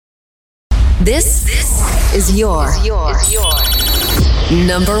This is your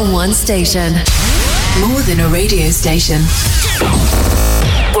number one station. More than a radio station.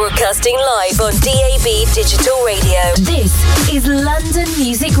 Broadcasting live on DAB Digital Radio. This is London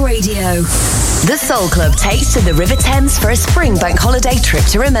Music Radio. The Soul Club takes to the River Thames for a spring bank holiday trip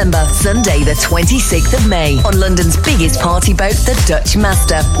to remember. Sunday the 26th of May on London's biggest party boat, the Dutch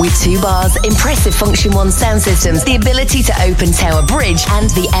Master. With 2 bars, impressive Function 1 sound systems, the ability to open Tower Bridge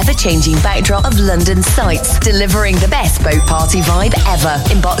and the ever-changing backdrop of London sights. Delivering the best boat party vibe ever.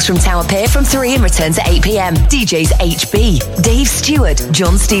 In box from Tower Pier from 3 and return to 8pm. DJs HB, Dave Stewart,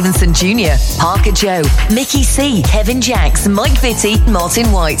 John Stevenson Jr., Parker Joe, Mickey C, Kevin Jacks, Mike Vitti,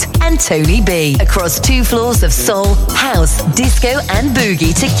 Martin White and Tony B. Across 2 floors of soul, house, disco and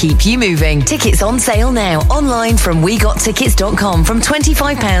boogie to keep you moving. Tickets on sale now online from wegottickets.com from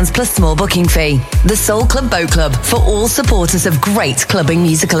 £25 plus small booking fee. The Soul Club Boat Club for all supporters of great clubbing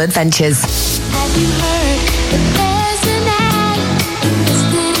musical adventures. Have you heard that there's an ad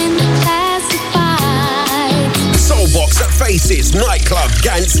listed in the classifieds? Soulbox at Faces Nightclub,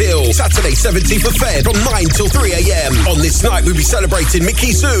 Gants Hill, Saturday 17th of Feb from 9 till 3am. On this night we'll be celebrating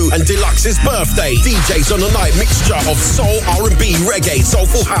Mickey Sue and Deluxe's birthday. DJs on the night, mixture of soul, R&B, reggae,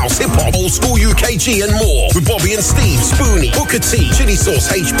 soulful house, hip-hop, old school UKG and more. With Bobby and Steve, Spoonie, Booker T, Chili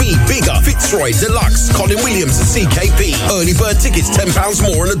Sauce, HB, Bigger, Fitzroy, Deluxe, Colin Williams and CKP. Early bird tickets £10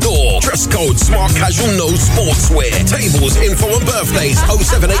 more on the door. Dress code smart casual, no sportswear. Tables, info and birthdays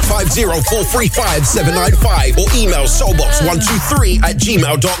 07850 435 795 or email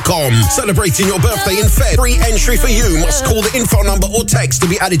soulbox123@gmail.com. Celebrating your birthday in Feb. Free entry for you. Must call the info number or text to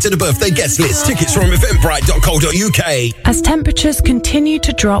be added to the birthday guest list. Tickets from eventbrite.co.uk. As temperatures continue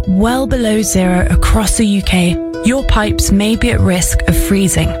to drop well below zero across the UK, your pipes may be at risk of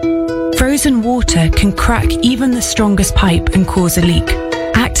freezing. Frozen water can crack even the strongest pipe and cause a leak.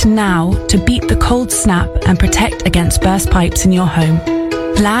 Act now to beat the cold snap and protect against burst pipes in your home.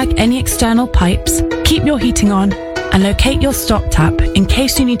 Flag any external pipes, keep your heating on, and locate your stop tap in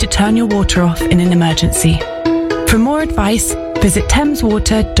case you need to turn your water off in an emergency. For more advice, visit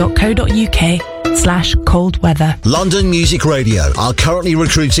thameswater.co.uk/cold weather. London Music Radio are currently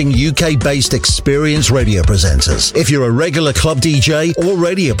recruiting UK-based experienced radio presenters. If you're a regular club DJ or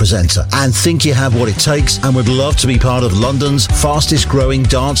radio presenter and think you have what it takes and would love to be part of London's fastest growing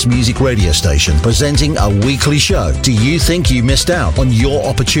dance music radio station presenting a weekly show, do you think you missed out on your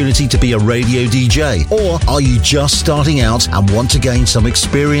opportunity to be a radio DJ? Or are you just starting out and want to gain some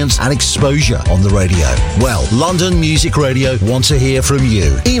experience and exposure on the radio? Well, London Music Radio want to hear from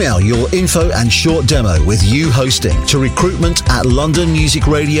you. Email your info and short demo with you hosting to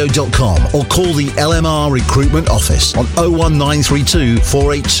recruitment@londonmusicradio.com or call the LMR recruitment office on 01932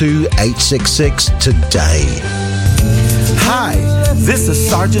 482 866 today. Hi, this is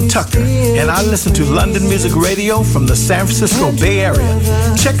Sergeant Tucker, and I listen to London Music Radio from the San Francisco Bay Area.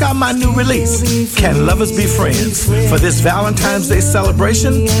 Check out my new release, Can Lovers Be Friends? For this Valentine's Day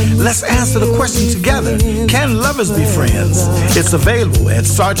celebration, let's answer the question together, can lovers be friends? It's available at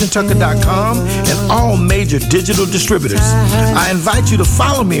sergeanttucker.com and all major digital distributors. I invite you to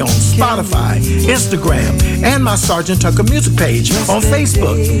follow me on Spotify, Instagram, and my Sergeant Tucker music page on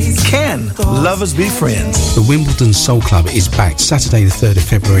Facebook. Can lovers be friends? The Wimbledon Soul Club is back Saturday the 3rd of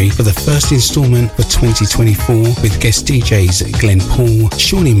February for the first instalment for 2024 with guest DJs Glenn Paul,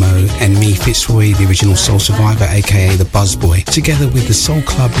 Shawnee Moe and me, Fitzroy, the original soul survivor aka the Buzzboy, together with the Soul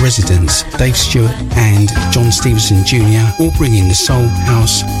Club residents Dave Stewart and John Stevenson Jr., all bringing the soul,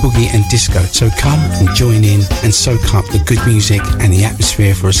 house, boogie and disco. So come and join in and soak up the good music and the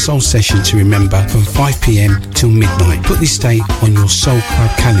atmosphere for a soul session to remember from 5pm till midnight. Put this date on your Soul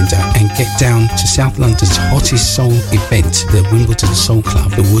Club calendar and get down to South London's hottest soul event, the Wimbledon Soul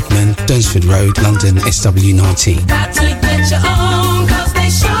Club, the Woodman, Dunsford Road, London, SW19. Got to get your own, 'cause they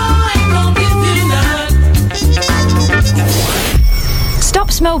sure ain't gonna give you none.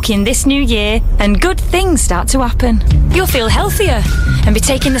 Stop smoking this new year and good things start to happen. You'll feel healthier and be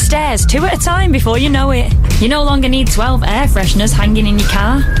taking the stairs 2 at a time before you know it. You no longer need 12 air fresheners hanging in your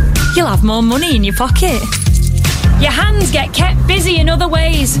car. You'll have more money in your pocket. Your hands get kept busy in other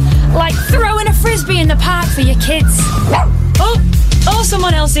ways, like throwing a frisbee in the park for your kids. Or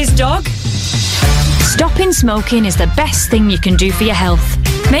someone else's dog. Stopping smoking is the best thing you can do for your health.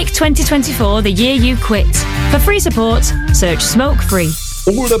 Make 2024 the year you quit. For free support, search Smoke Free.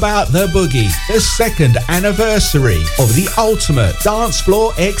 All about the boogie, the 2nd anniversary of the ultimate dance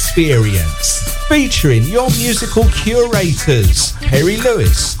floor experience. Featuring your musical curators, Perry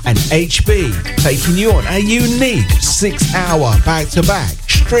Lewis and HB, taking you on a unique 6-hour back-to-back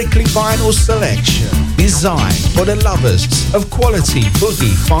strictly vinyl selection. designed for the lovers of quality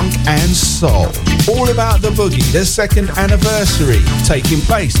boogie, funk and soul. All About the Boogie, the second anniversary, taking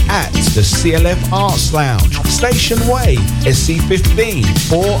place at the CLF Arts Lounge, Station Way, SC15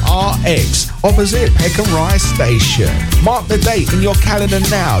 4RX, opposite Peckham Rise Station. Mark the date in your calendar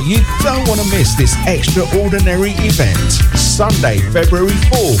now. You don't want to miss this extraordinary event. Sunday, February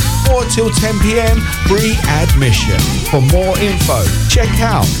 4th, 4 till 10 p.m, free admission. For more info, check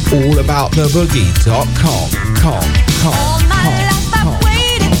out allabouttheboogie.com.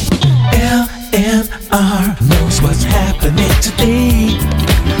 LNR knows what's happening today.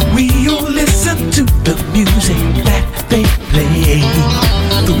 We'll listen to the music that they play,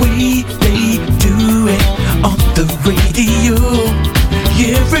 the way they do it on the radio.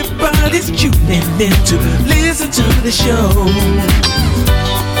 Everybody's tuning in to listen to the show.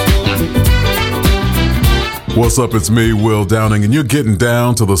 What's up? It's me, Will Downing, and you're getting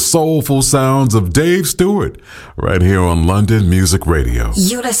down to the soulful sounds of Dave Stewart right here on London Music Radio.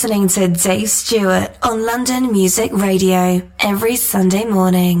 You're listening to Dave Stewart on London Music Radio every Sunday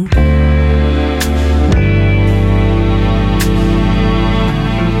morning.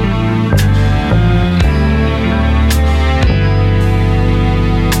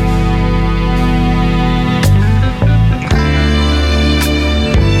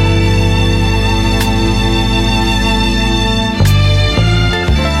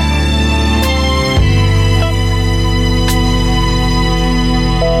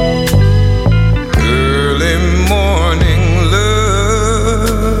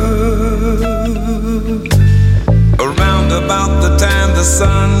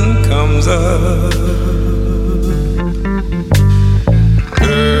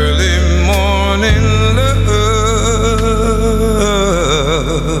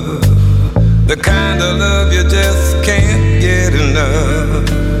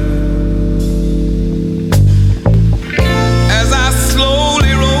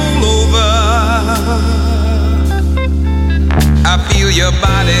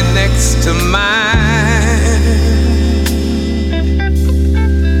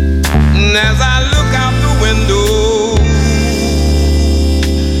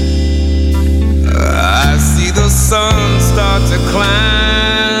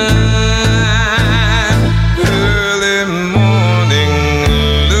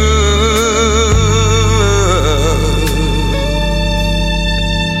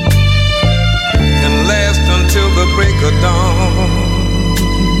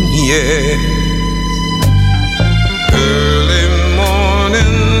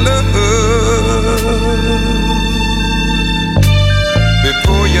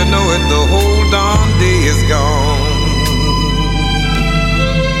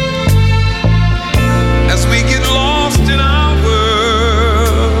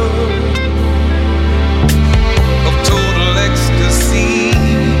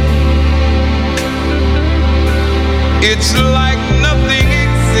 It's like nothing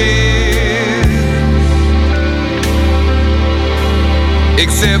exists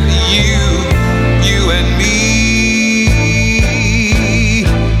except you and me.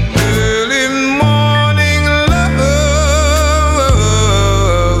 Early morning love,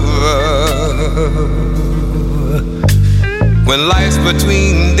 when life's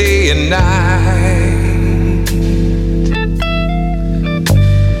between day and night.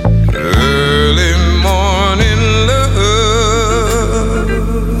 Early morning love,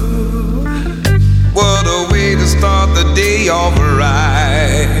 what a way to start the day off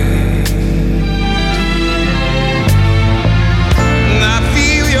right. And I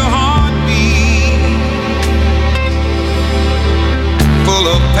feel your heartbeat, full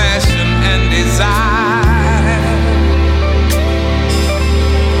of passion and desire.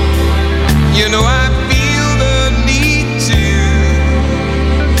 You know I feel the need to.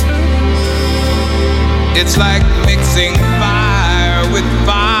 It's like mixing fire with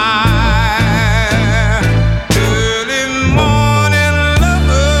fire. Early morning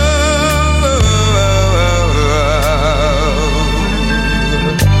love,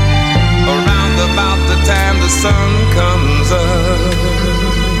 around about the time the sun comes up.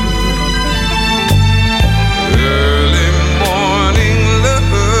 Early morning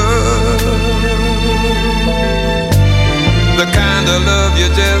love, the kind of love you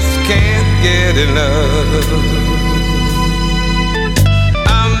just can't get enough.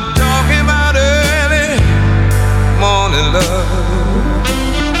 I'm talking about early morning love.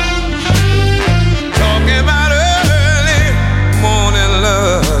 Talking about early morning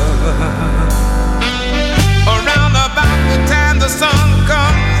love, around about the time the sun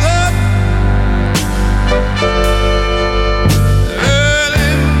comes up.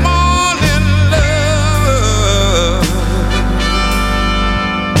 Early morning love,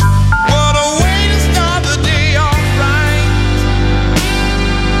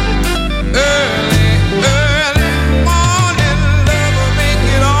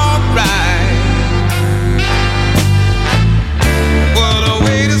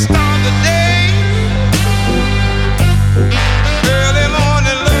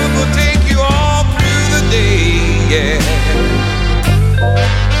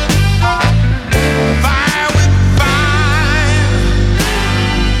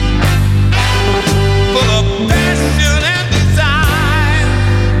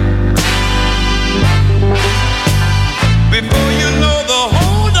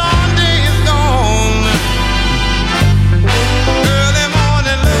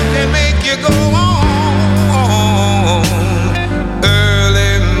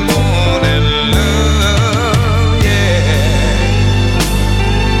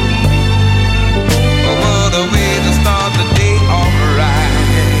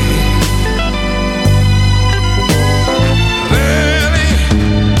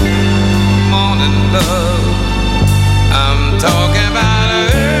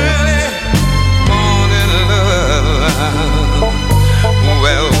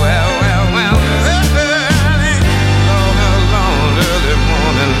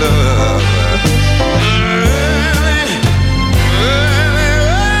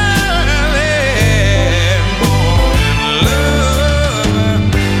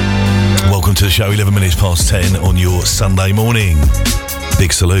 show, 11 minutes past 10 on your Sunday morning.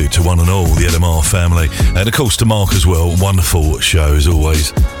 Big salute to one and all, the LMR family. And of course to Mark as well. Wonderful show as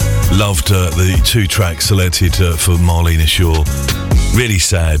always. Loved the 2 tracks selected for Marlena Shaw. Really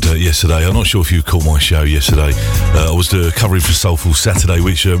sad yesterday. I'm not sure if you caught my show yesterday. I was covering for Soulful Saturday,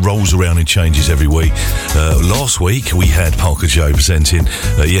 which rolls around and changes every week. Last week we had Parker Joe presenting.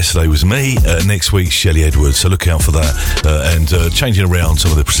 Yesterday was me. Next week Shelley Edwards. So look out for that. And changing around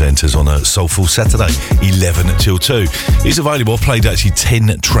some of the presenters on a Soulful Saturday, 11 till 2. It's available. I played actually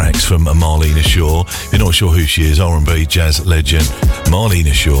 10 tracks from Marlena Shaw. If you're not sure who she is, R&B jazz legend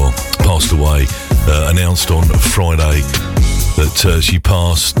Marlena Shaw passed away. Announced on Friday that she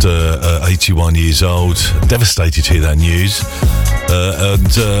passed 81 years old. Devastated to hear that news. And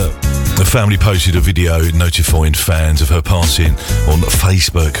the family posted a video notifying fans of her passing on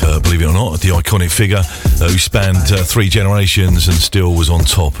Facebook. Believe it or not, the iconic figure who spanned 3 generations and still was on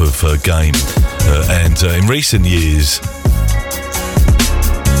top of her game. And in recent years,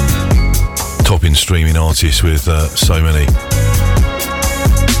 topping streaming artist with so many.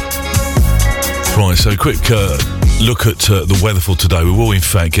 Right, so quick look at the weather for today. We will in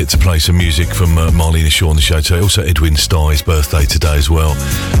fact get to play some music from Marlena Shaw on the show today. Also Edwin Starr's birthday today as well.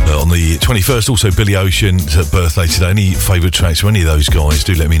 On the 21st, also Billy Ocean's birthday today. Any favourite tracks from any of those guys,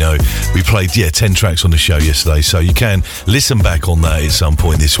 do let me know. We played 10 tracks on the show yesterday, so you can listen back on that at some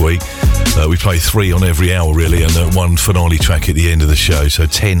point this week. We play 3 on every hour really, and 1 finale track at the end of the show, so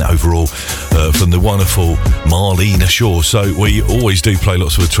 10 overall from the wonderful Marlena Shaw. So we always do play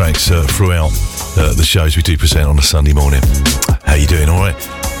lots of the tracks throughout the shows we do present on a Sunday morning. How you doing? All right?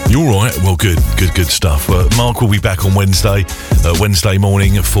 You all right? Well, good stuff. Mark will be back on Wednesday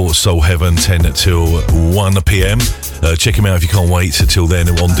morning for Soul Heaven, 10 till 1 p.m. Check him out if you can't wait until then.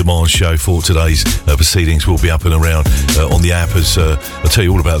 An on-demand show for today's proceedings will be up and around on the app. As I'll tell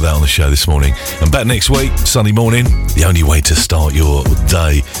you all about that on the show this morning. And back next week, Sunday morning, the only way to start your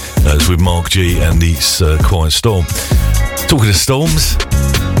day is with Mark G and the Quiet Storm. Talking of storms,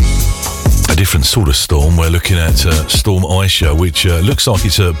 a different sort of storm. We're looking at Storm Aisha, which looks like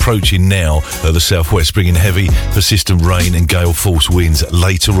it's approaching now the southwest, bringing heavy, persistent rain and gale force winds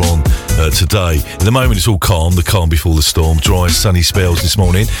later on today. At the moment, it's all calm, the calm before the storm. Dry, sunny spells this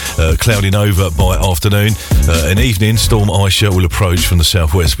morning, clouding over by afternoon. And evening, Storm Aisha will approach from the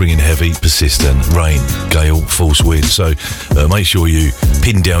southwest, bringing heavy, persistent rain, gale force winds. So make sure you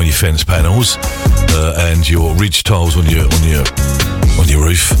pin down your fence panels and your ridge tiles on your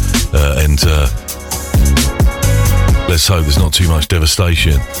roof, and let's hope there's not too much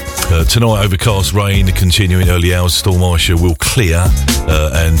devastation. Tonight, overcast, rain continuing early hours. Storm Aisha will clear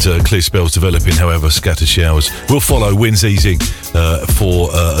and clear spells developing. However, scattered showers will follow. Winds easing for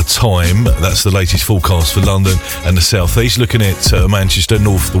a time. That's the latest forecast for London and the southeast. Looking at Manchester,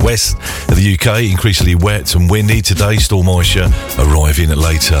 north, the west of the UK, increasingly wet and windy today. Storm Aisha arriving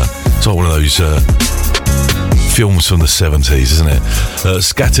later. It's like one of those films from the 70s, isn't it?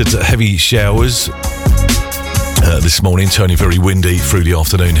 Scattered heavy showers this morning, turning very windy through the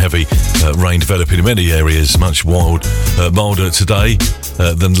afternoon. Heavy rain developing in many areas, much milder today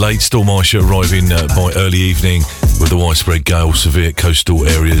than late. Storm Aisha arriving by early evening with the widespread gale, severe coastal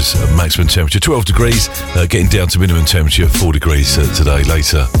areas. Maximum temperature 12 degrees, getting down to minimum temperature 4 degrees today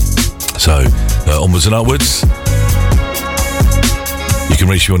later. So onwards and upwards. You can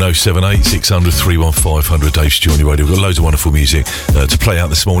reach me on 078 600 31500. Dave Stewart on your radio. We've got loads of wonderful music to play out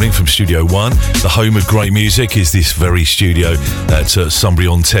this morning from Studio 1. The home of great music is this very studio at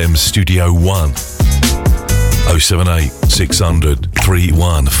Sunbury-on-Thames, Studio 1. 078 600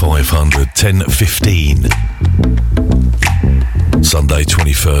 31500. 10:15. Sunday,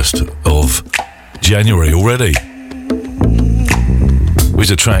 21st of January already. Here's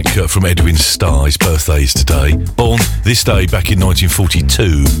a track from Edwin Starr. His birthday is today. Born this day back in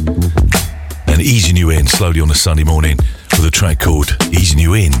 1942. And easing you in slowly on a Sunday morning with a track called Easing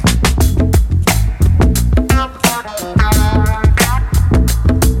You In.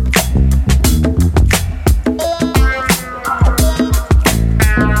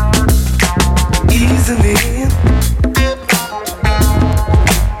 Easing in,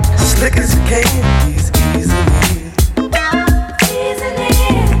 slick as you can.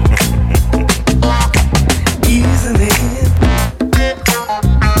 Easing in.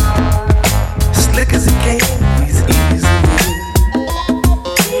 Slick as it can, he's easy.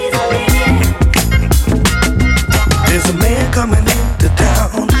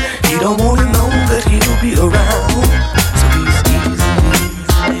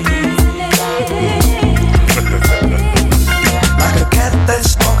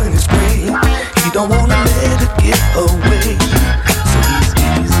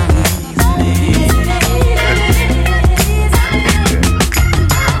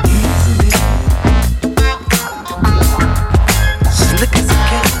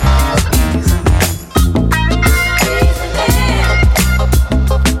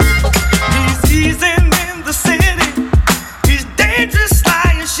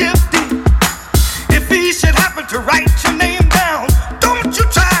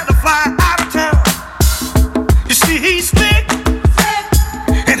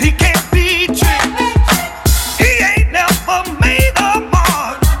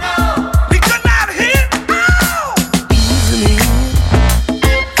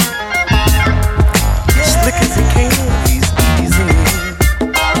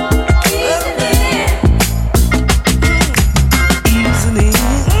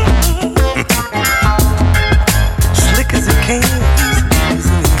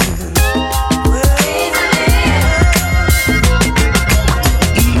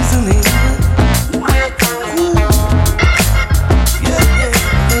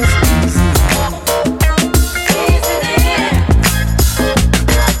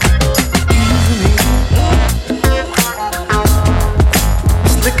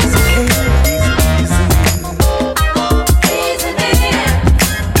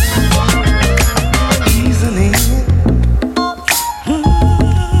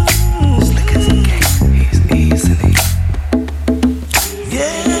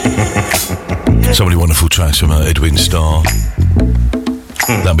 So many wonderful tracks from Edwin Starr.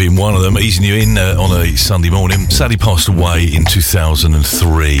 That being one of them, easing you in on a Sunday morning. Sadly passed away in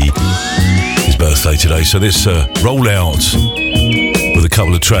 2003. His birthday today. So this roll out with a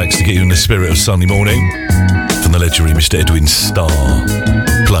couple of tracks to get you in the spirit of Sunday morning from the legendary Mr. Edwin Starr,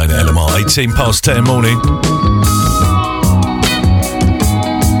 playing at LMR. 18 past 10 morning.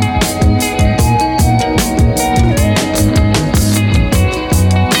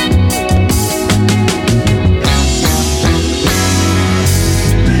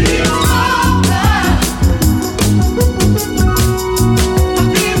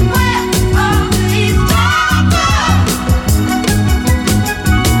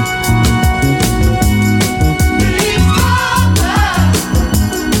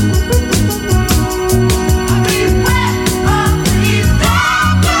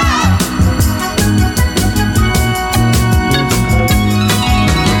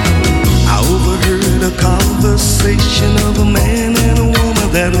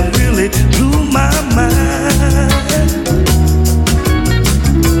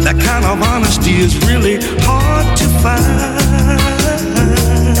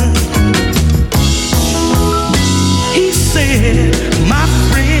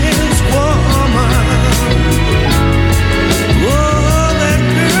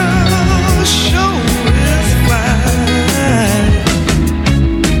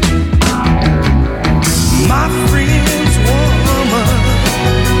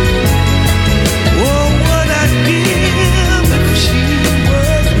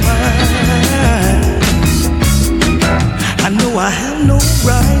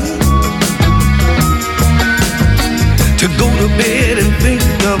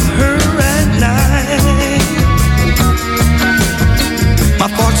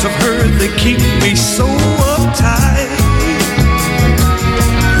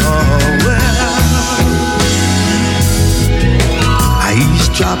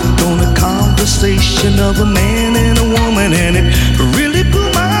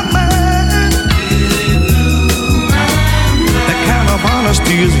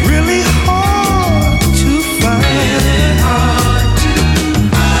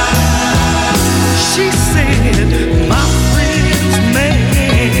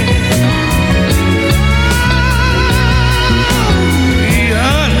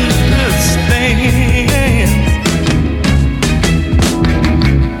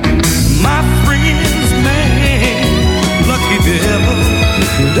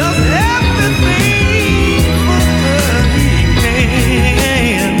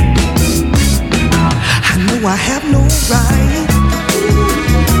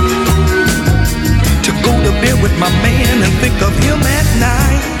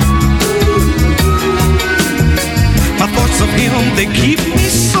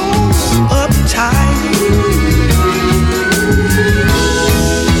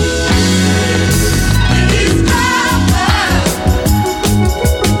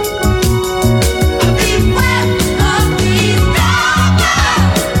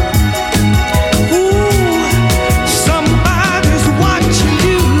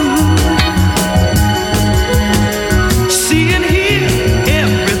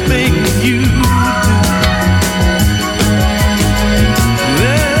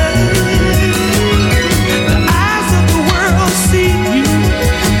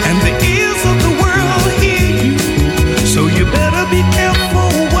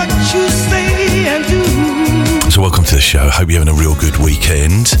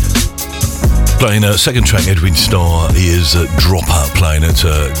 Playing second track, Edwin Starr. He is Drop Up, playing at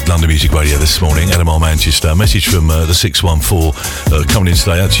London Music Radio this morning. LMR Manchester. A message from the 614 coming in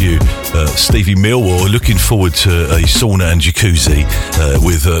today. Out to you, Stevie Millwall. Looking forward to a sauna and jacuzzi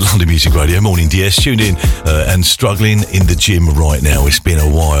with London Music Radio. Morning, DS. Tuned in and struggling in the gym right now. It's been a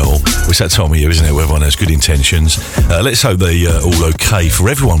while. It's that time of year, isn't it, where everyone has good intentions. Let's hope they all okay for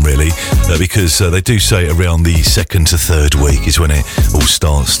everyone, really, because they do say around the second to third week is when it all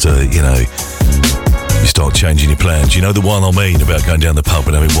starts to, you start changing your plans. You know the one I mean about going down the pub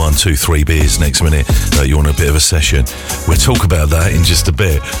and having 1, 2, 3 beers. Next minute, you're on a bit of a session. We'll talk about that in just a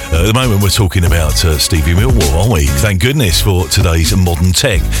bit. At the moment, we're talking about Stevie Millwall, aren't we? Thank goodness for today's modern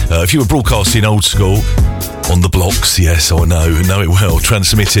tech. If you were broadcasting old school, on the blocks, yes, I know it well,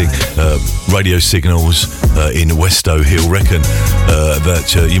 transmitting radio signals in Westow Hill, reckon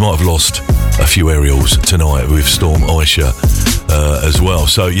that you might have lost a few aerials tonight with Storm Aisha as well.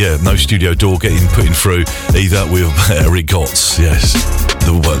 So yeah, no studio door getting put in through either with Eric Gotts, yes,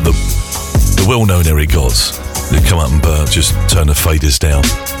 the well-known Eric Gotts, who come up and just turn the faders down.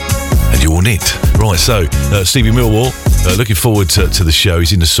 and you're on it. Right, so Stevie Millwall, looking forward to the show.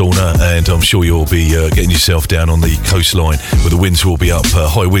 He's in the sauna, and I'm sure you'll be getting yourself down on the coastline where the winds will be up.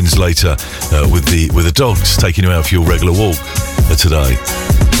 High winds later with the dogs taking you out for your regular walk today.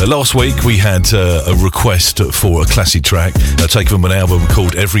 Last week we had a request for a classic track taken from an album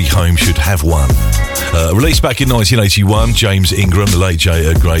called Every Home Should Have One. Released back in 1981, James Ingram, the late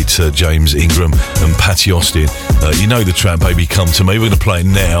great James Ingram, and Patty Austin. You know the track, Baby Come To Me. We're going to play it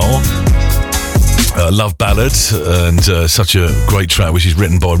now. Love Ballad, and such a great track, which is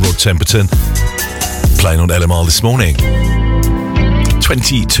written by Rod Temperton, playing on LMR this morning.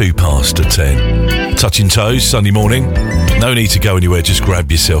 22 past 10. Touching toes, Sunday morning. No need to go anywhere, just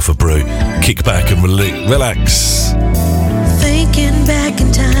grab yourself a brew, kick back and relax. Thinking back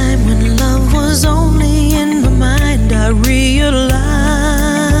in time when love was only in my mind, I realized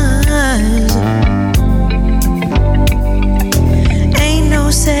ain't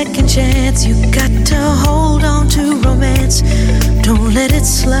no second chance. You got to hold on to romance, don't let it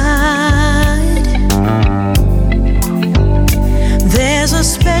slide. There's a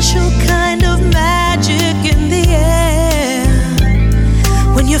special kind of magic in the air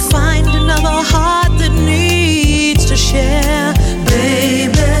when you find another heart that needs to share.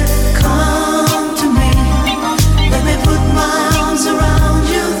 Baby, come to me. Let me put my arms around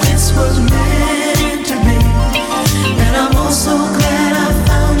you. This was meant to be. And I'm also glad I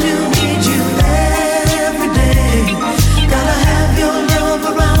found you. Need you every day. Gotta have your love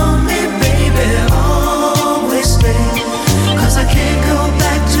around me, baby. Always stay. 'Cause I can't go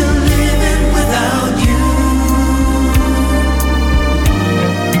back to living without you.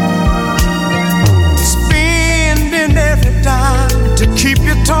 Spending every dime to keep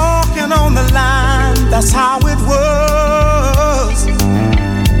you talking on the line. That's how it was.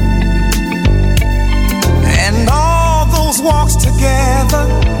 And all those walks together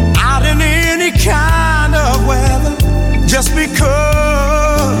out in any kind of weather, just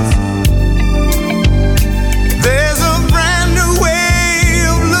because there's a brand new way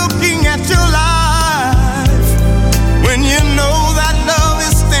of looking at your life when you know that love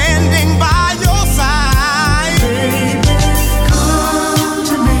is standing by your side. Baby, come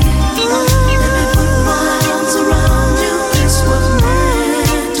to me. Let me put my arms around you. This was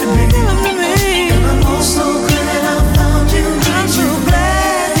meant to be. And I'm also glad I found you. I'm so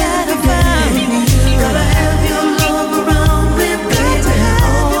glad that I found you. Gotta have your love around me, baby.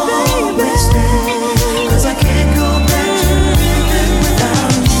 Always stay. 'Cause I can't go back to living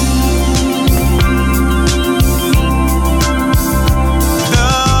without you. The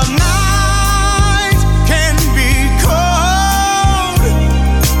night can be cold.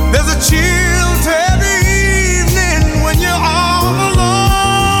 There's a chill to the evening when you're all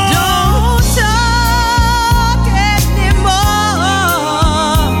alone. Don't talk anymore,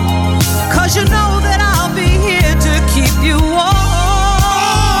 'cause you know that I'll be here to keep you warm.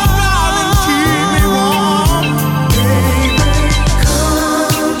 Darling, keep me warm. Baby,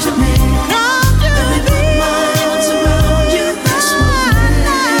 come to me. Let me put my arms around you. This was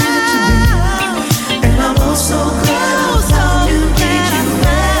meant to be. And I'm also glad I found you. Need you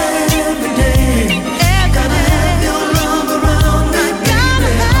every day. Gotta have your love around me,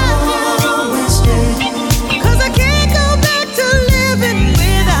 baby. Always stay. 'Cause I can't go back to living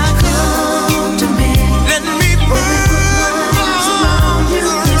without you. Come to me. Let me put my arms around you.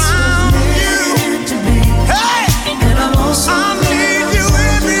 This was meant to be. Hey, And I'm also I need you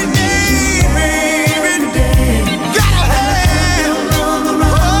every day, baby. Gotta have your love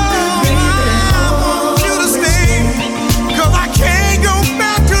around me, baby. I want you to stay, 'cause I can't go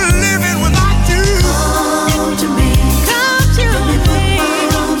back to living without you. Come to me. Come to me. Put my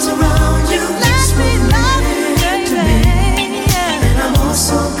arms around you. Let me love you, baby. And I'm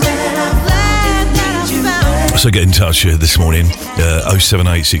also glad I found you. So get in touch this morning,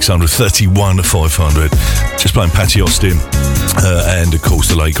 078 600 31 500. Just playing Patty Austin and of course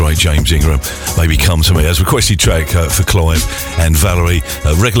the late great James Ingram, Baby Come To Me, as requested track for Clive and Valerie,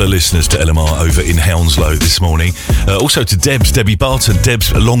 regular listeners to LMR over in Hounslow this morning. Also to Debbie Barton.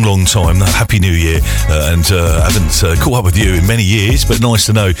 Deb's a long time, Happy New Year, and haven't caught up with you in many years, but nice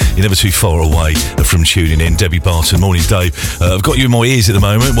to know you're never too far away from tuning in. Debbie Barton, morning Dave. I've got you in my ears at the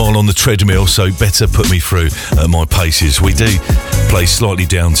moment while on the treadmill, so better put me through my paces. We do play slightly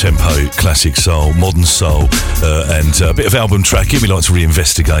down-tempo classic soul, modern soul, and a bit of album tracking. We like to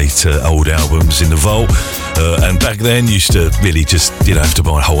reinvestigate old albums in the vault. And back then, used to really just, have to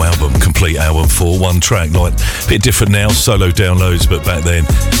buy a whole album, complete album for one track. Like, a bit different now, solo downloads, but back then.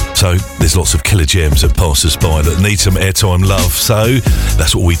 So there's lots of killer gems that pass us by that need some airtime love. So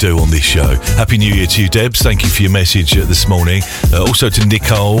that's what we do on this show. Happy New Year to you, Debs. Thank you for your message this morning. Also to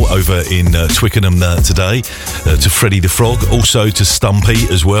Nicole over in Twickenham today. To Freddie the Frog. Also to Stumpy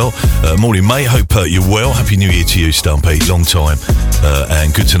as well. Morning, mate. Hope you're well. Happy New Year to you, Stumpy. Long time.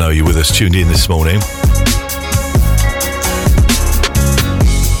 And good to know you're with us. Tuned in this morning.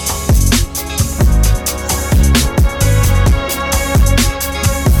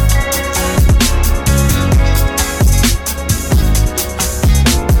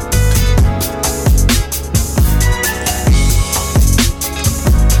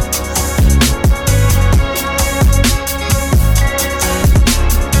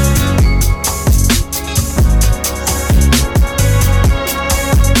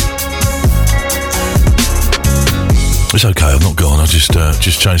 It's okay, I've not gone. I just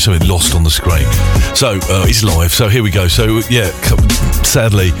changed something lost on the screen. So it's live. So here we go. So yeah,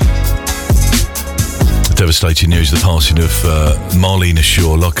 sadly, devastating news, the passing of Marlena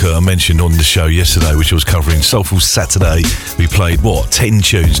Shaw. Like I mentioned on the show yesterday, which I was covering, Soulful Saturday, we played 10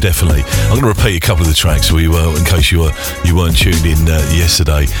 tunes definitely. I'm going to repeat a couple of the tracks in case you weren't tuned in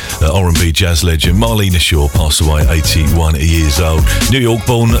yesterday. R&B jazz legend Marlena Shaw passed away, 81 years old. New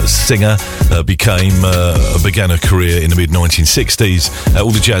York-born singer, began her career in the mid-1960s at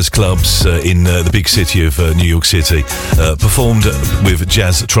all the jazz clubs in the big city of New York City. Performed with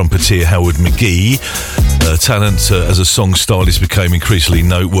jazz trumpeter Howard McGee. Talent as a song stylist became increasingly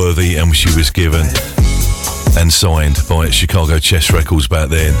noteworthy, and she was given and signed by Chicago Chess Records back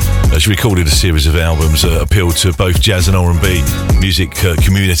then. She recorded a series of albums that appealed to both jazz and R&B music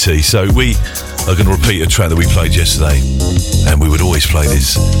community. So we are going to repeat a track that we played yesterday, and we would always play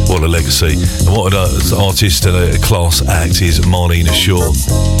this. What a legacy. And what an artist and a class act is Marlena Shaw.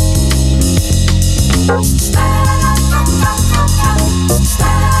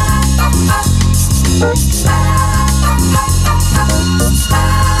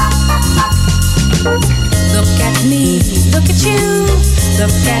 Look at me, look at you,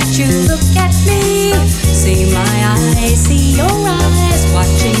 look at you, look at me. See my eyes, see your eyes,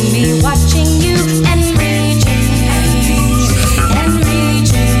 watching me, watching you, and reaching, and reaching, and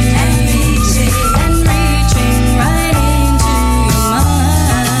reaching, and reaching right into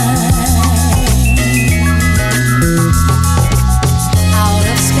your mind. Out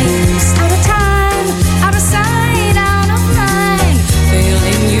of space, out of time, out of sight, out of mind.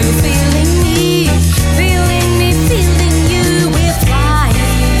 Feeling you, feeling me, feeling me, feeling you. We're flying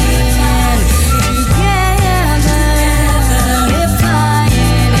together. We're flying.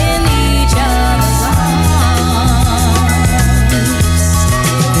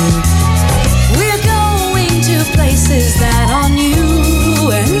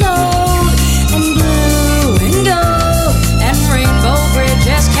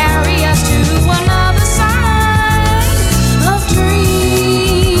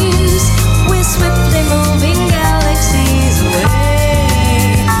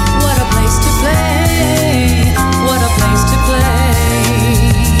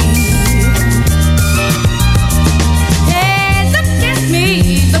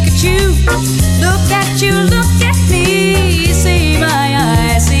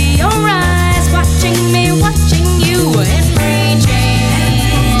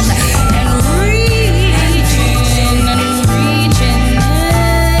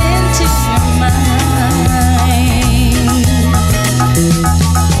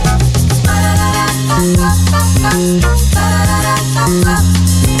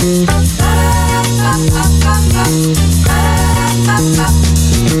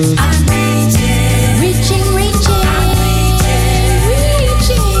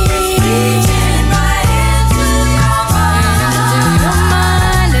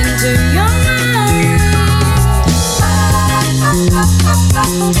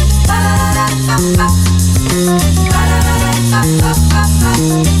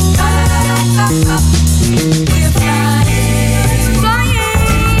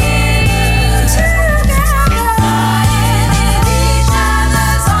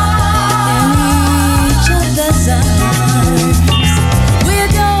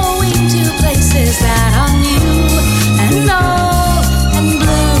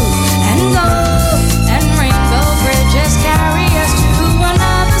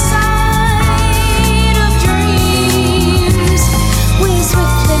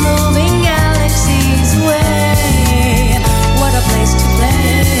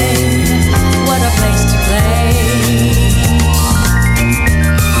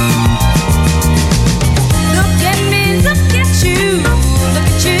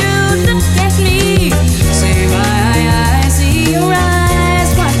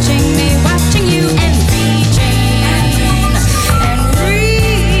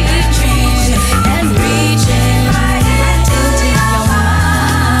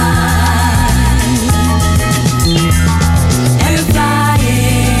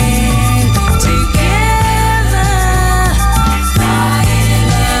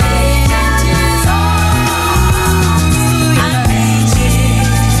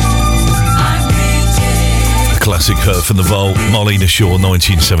 classic from the Vault, Marlena Shaw,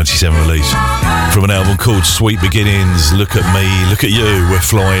 1977 release. From an album called Sweet Beginnings, Look at Me, Look at You, We're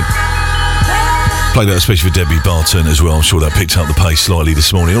Flying. Played that especially for Debbie Barton as well. I'm sure that picked up the pace slightly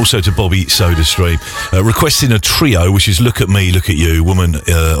this morning. Also to Bobby SodaStream, requesting a trio, which is Look at Me, Look at You, Woman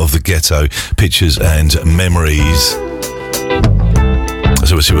of the Ghetto, Pictures and Memories.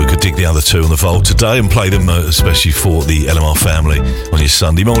 So we'll see if we could dig the other two on the Vault today and play them especially for the LMR family on your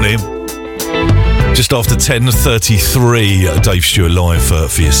Sunday morning. Just after 10:33, Dave Stewart live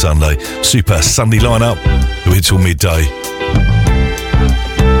for your Sunday. Super Sunday lineup. We'll hit till midday.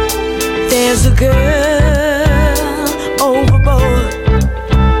 There's a girl overboard.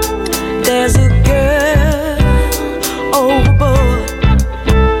 There's a girl overboard.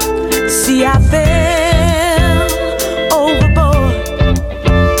 See, I fell overboard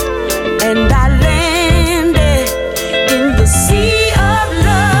and I landed in the sea of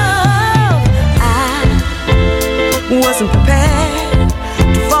love. I wasn't prepared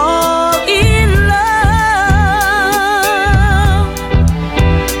to fall in love.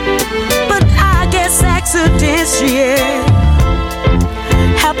 Accidents, yeah,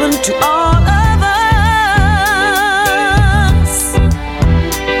 happen to all of us.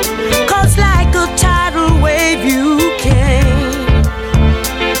 'Cause like a tidal wave you came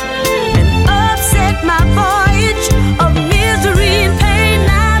and upset my voyage of misery and pain.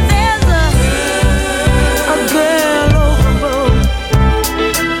 Now there's a girl overboard.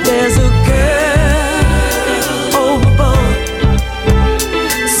 There's a girl overboard.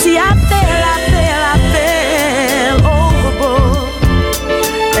 See, I fell overboard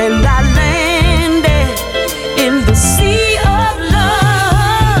and I landed in the sea of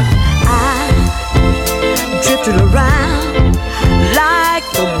love. I drifted around like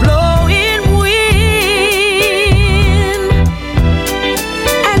the blowing wind,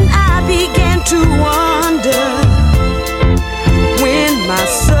 and I began to wonder when my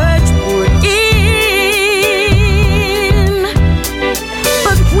search would end.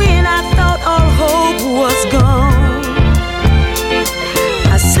 But when I thought all hope was gone,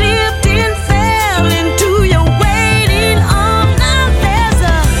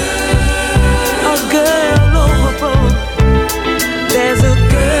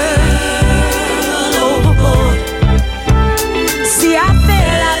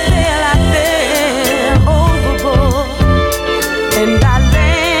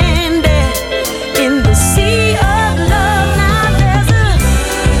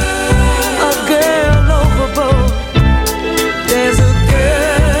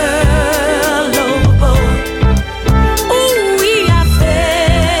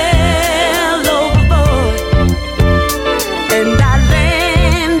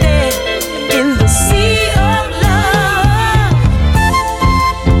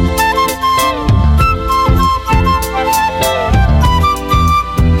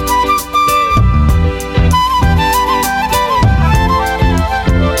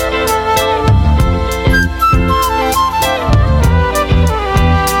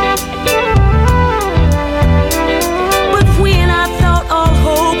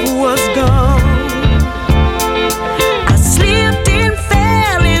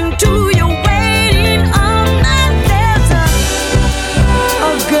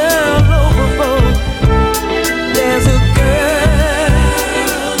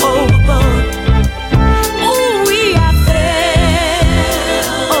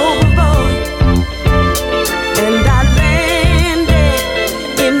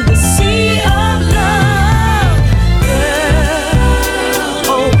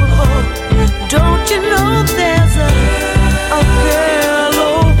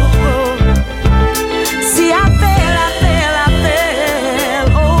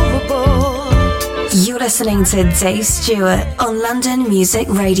 Listening to Dave Stewart on London Music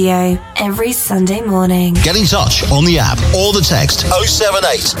Radio every Sunday morning. Get in touch on the app or the text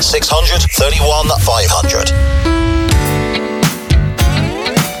 078 600 31 500.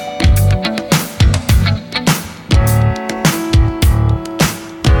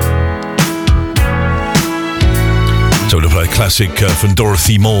 So we'll play a classic from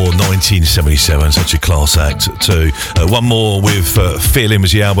Dorothy Moore, 1977. Such a class act too. One more with Feeling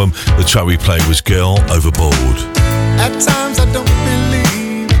was the album. The track we played was Girl Overboard. At times I don't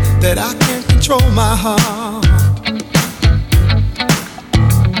believe that I can control my heart.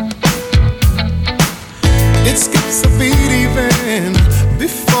 It skips a beat even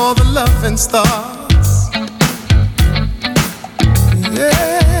before the loving starts.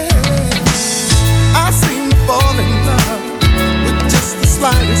 Yeah, I seem to fall in love with just the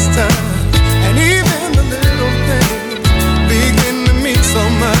slightest touch, and even the little things begin to mean so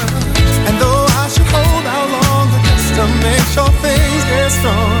much. And though I should hold out longer,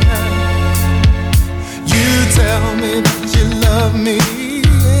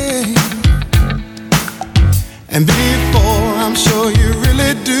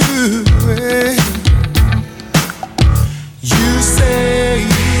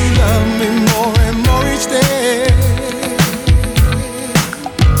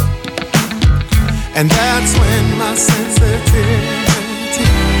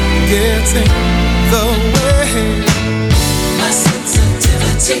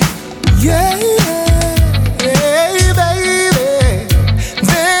 Yeah, baby,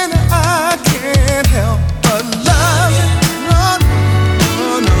 then I can't help but love you.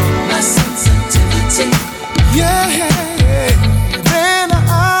 No, my sensitivity. Yeah, then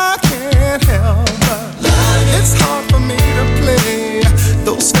I can't help but love you. It's hard for me to play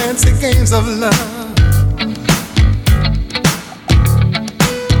those fancy games of love.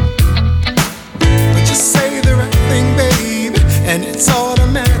 But you say the right thing, babe, and it's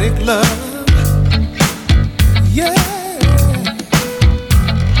automatic love. Yeah,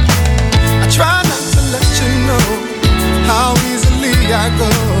 I try not to let you know how easily I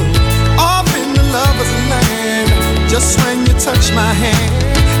go off in the lover's land just when you touch my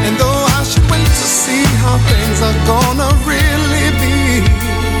hand. And though I should wait to see how things are gonna really be,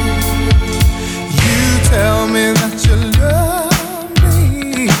 you tell me that you love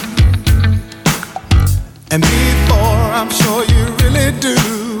me, and before I'm sure you really do,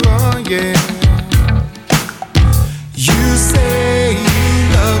 oh yeah. You say you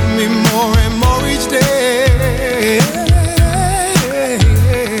love me more and more each day,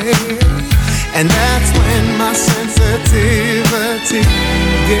 and that's when my sensitivity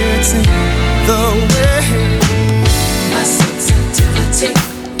gets in the way. My sensitivity.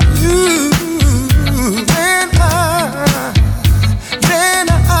 Then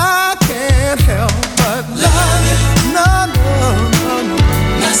I can't help but love you. No.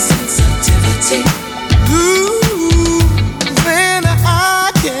 My sensitivity. Then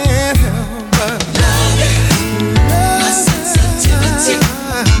I can't help but love you. My sensitivity.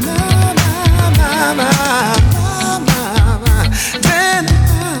 Then I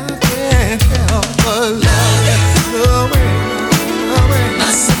can't help but love you.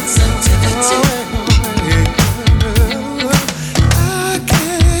 My sensitivity.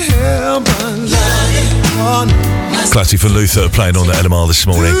 Classic for Luther playing on the LMR this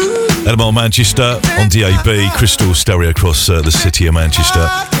morning. LMR Manchester on DAB, Crystal Stereo across the city of Manchester.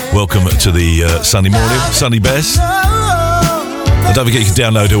 Welcome to the Sunday morning, Sunday best. And don't forget you can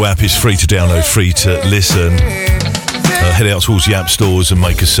download our app. It's free to download, free to listen. Head out towards the app stores and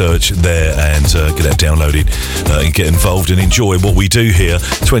make a search there and get that downloaded and get involved and enjoy what we do here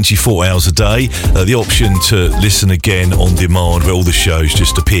 24 hours a day. The option to listen again on demand where all the shows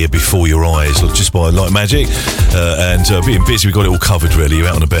just appear before your eyes just by like magic. And being busy, we've got it all covered really. You're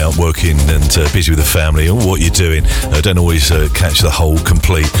out and about working and busy with the family and what you're doing. Don't always catch the whole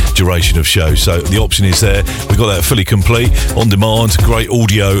complete duration of shows. So the option is there. We've got that fully complete on demand. Great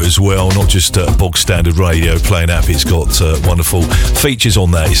audio as well, not just bog standard radio playing app. It's got wonderful features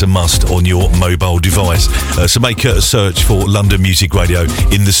on that. It's a must on your mobile device. So make a search for London Music Radio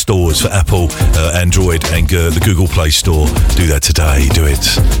in the stores for Apple, Android and the Google Play Store. Do that today, do it.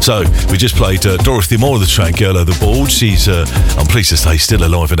 So we just played Dorothy Moore, the track Girl of the Board. She's, I'm pleased to say, still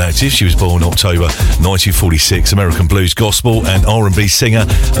alive and active. She was born October 1946, American blues, gospel and R&B singer,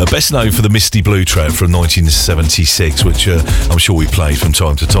 best known for the Misty Blue track from 1976, which I'm sure we played from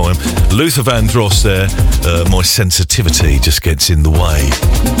time to time. Luther Vandross there, My Sensitivity just gets in the way.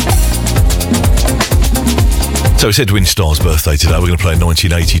 So it's Edwin Starr's birthday today. We're going to play a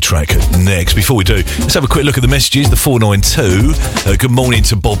 1980 track next. Before we do, let's have a quick look at the messages. The 492. Good morning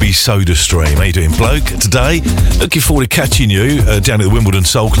to Bobby SodaStream. How you doing, bloke? Today, looking forward to catching you down at the Wimbledon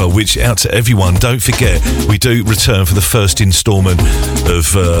Soul Club, which out to everyone. Don't forget, we do return for the first instalment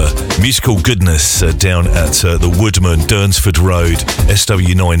of musical goodness down at the Woodman, Durnsford Road,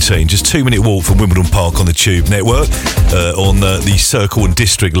 SW19. Just 2-minute walk from Wimbledon Park on the Tube Network on the Circle and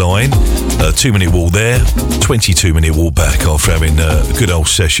District line. 2-minute walk there, 22-minute walk back after having a good old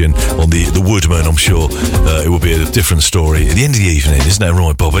session on the Woodman. I'm sure it will be a different story at the end of the evening, isn't that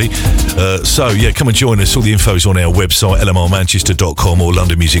right, Bobby? So yeah, come and join us. All the info's on our website, lmrmanchester.com or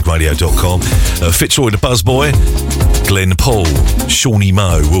londonmusicradio.com. Fitzroy the Buzzboy, Glenn Paul, Shawnee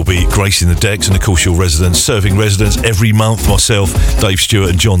Moe will be gracing the decks, and of course your residents, serving residents every month. Myself, Dave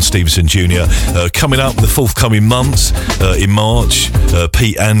Stewart and John Stevenson Jr. Coming up in the forthcoming months, in March,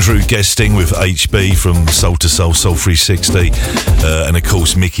 Pete Andrew guesting with HB from Soul to Soul, Soul 360, and of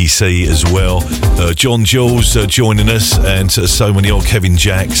course Mickey C as well. John Jules joining us, and so many old Kevin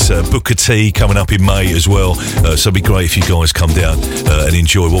Jacks, Booker T coming up in May as well. So it'd be great if you guys come down and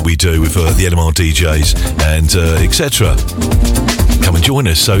enjoy what we do with the LMR DJs and etc. Come and join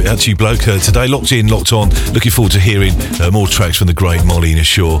us. So out to you, bloke. Today, locked in, locked on. Looking forward to hearing more tracks from the great Marlena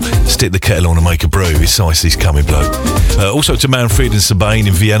Shaw. Stick the kettle on and make a brew. It's ice is coming, bloke. Also to Manfred and Sabine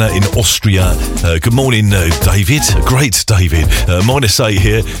in Vienna in Austria. Good morning, Dave David. Great, David. -8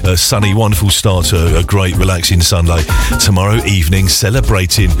 here. Sunny, wonderful start to a great, relaxing Sunday. Tomorrow evening,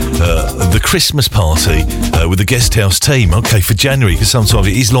 celebrating the Christmas party with the guest house team. Okay, for January, because sometimes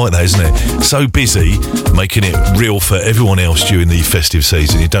it is like that, isn't it? So busy, making it real for everyone else during the festive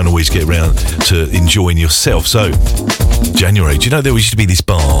season. You don't always get around to enjoying yourself. So, January. Do you know there used to be this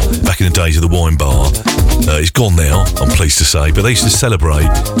bar back in the days of the wine bar? It's gone now, I'm pleased to say, but they used to celebrate.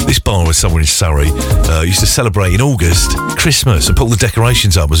 This bar was somewhere in Surrey. Used to celebrate in August Christmas and put all the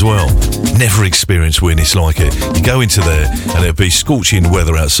decorations up as well. Never experienced weirdness like it. You go into there and there'd be scorching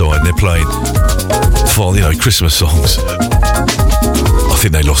weather outside and they're playing, Christmas songs. I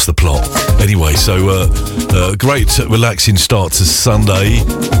think they lost the plot. Anyway, so great relaxing start to Sunday.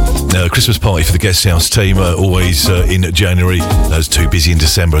 Christmas party for the guest house team, always in January. It's too busy in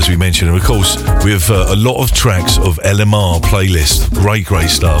December, as we mentioned. And of course, we have a lot of tracks of LMR playlist. Great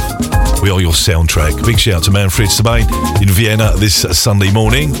stuff. We are your soundtrack. Big shout out to Manfred Sabine in Vienna this Sunday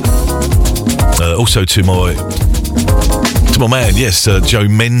morning. Also to my man, yes, Joe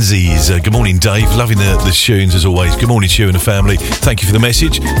Menzies. Good morning, Dave. Loving the tunes as always. Good morning to you and the family. Thank you for the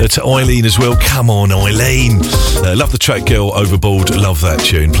message. To Eileen as well. Come on, Eileen. Love the track Girl Overboard. Love that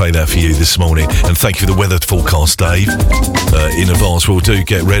tune. Play that for you this morning. And thank you for the weather forecast, Dave. In advance, we'll do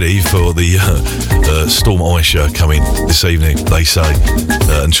get ready for the Storm Aisha coming this evening, they say.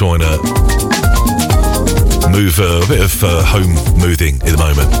 And trying to move a bit of home moving at the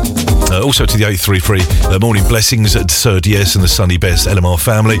moment. Also to the 833 morning blessings at Sir DS and the Sunny Best LMR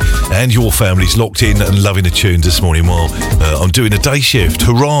family and your families locked in and loving the tunes this morning while I'm doing a day shift.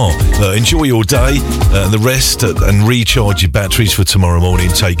 Hurrah! Enjoy your day and the rest and recharge your batteries for tomorrow morning.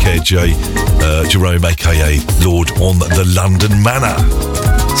 Take care, Jerome, aka Lord on the London Manor.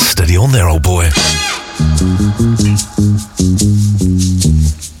 Steady on there, old boy.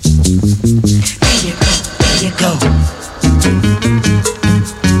 There you go.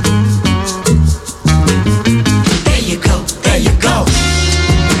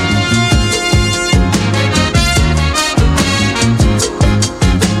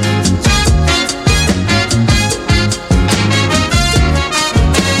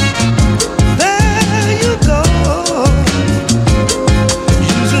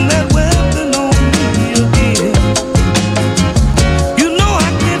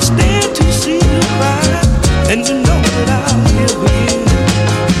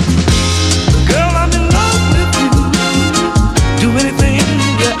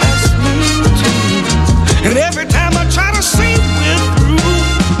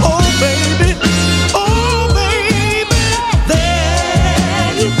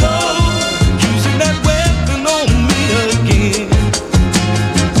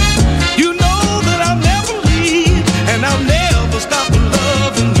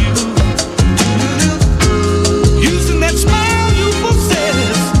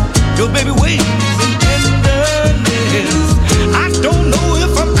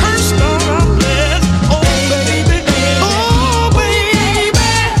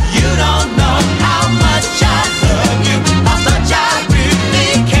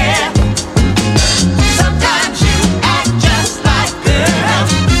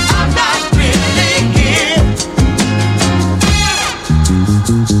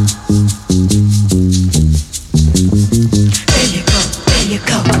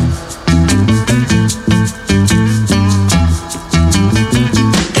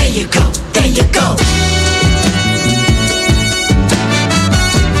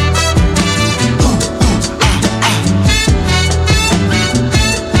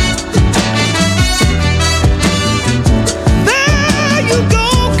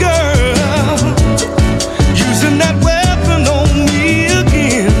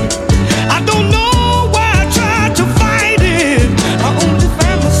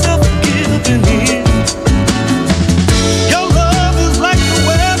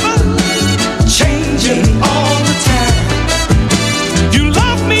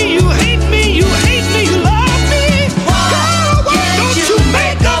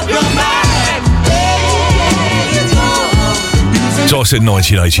 In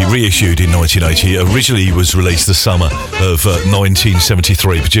 1980, reissued in 1980, originally was released the summer of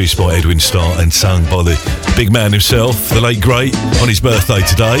 1973, produced by Edwin Starr and sung by the big man himself, the late great, on his birthday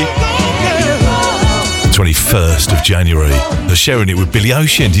today, 21st of January. They're sharing it with Billy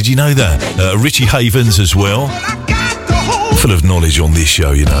Ocean, did you know that? Richie Havens as well. Full of knowledge on this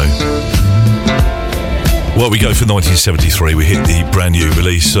show, you know. Well, we go for 1973, we hit the brand new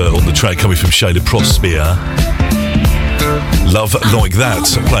release on the track coming from Shayla Prosper. Love Like That,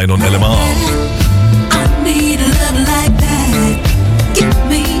 playing on LMR. I need a love like that. Give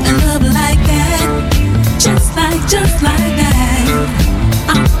me a love like that. Just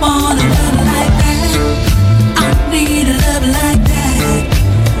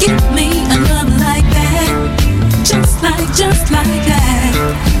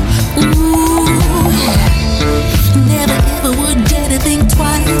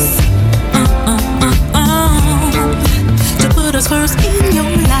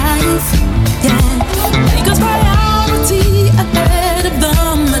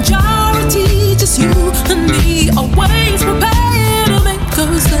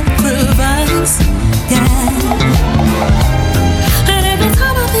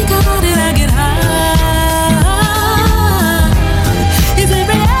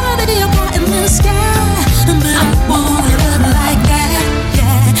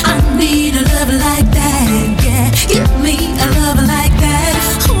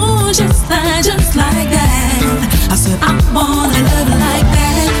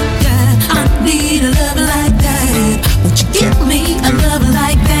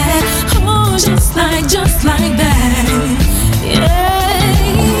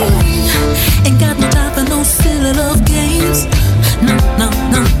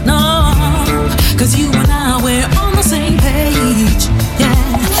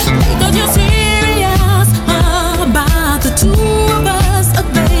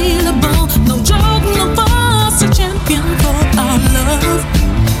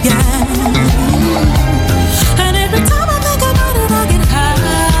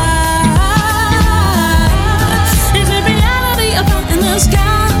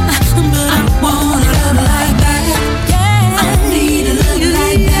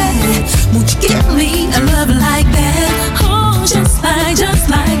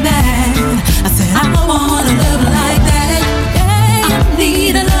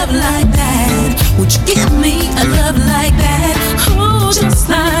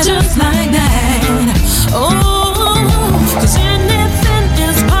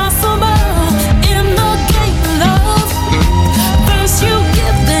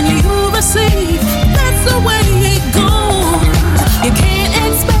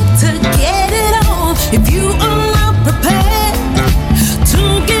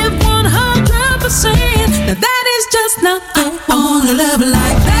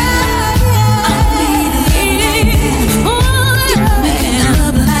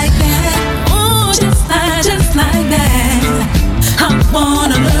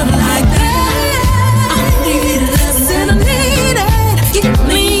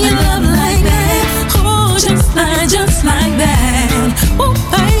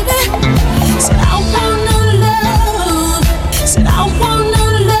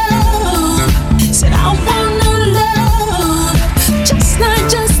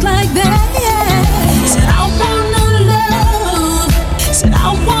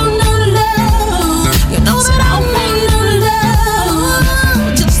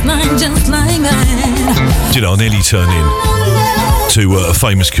I nearly turned in to a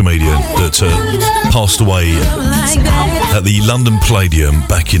famous comedian that passed away at the London Palladium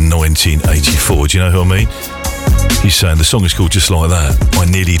back in 1984. Do you know who I mean? He's saying the song is called Just Like That. I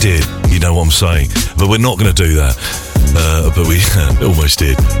nearly did. You know what I'm saying? But we're not going to do that. But we almost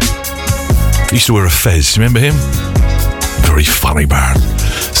did. He used to wear a fez. Do you remember him? Very funny man.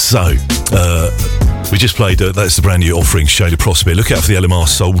 So, we just played, that's the brand new offering, Shade of Prospect. Look out for the LMR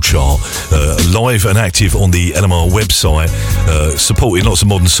Soul Chart. Live and active on the LMR website, supporting lots of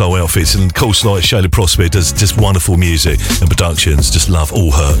modern soul outfits. And of course, like Shade of Prospect does just wonderful music and productions. Just love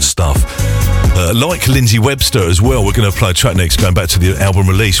all her stuff. Like Lindsay Webster as well, we're going to play a track next, going back to the album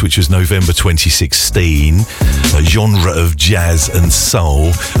release, which was November 2016. A genre of jazz and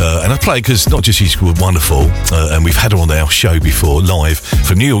soul. And I play it because not just she's wonderful, and we've had her on our show before, live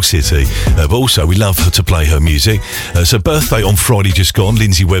from New York City, but also we love her to play her music. So birthday on Friday just gone,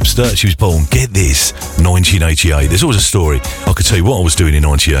 Lindsay Webster. She was born, get this, 1988. There's always a story. I could tell you what I was doing in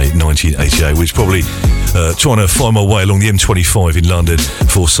 1988, which probably trying to find my way along the M25 in London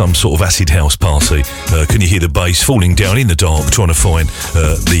for some sort of acid house party. Can you hear the bass falling down in the dark, trying to find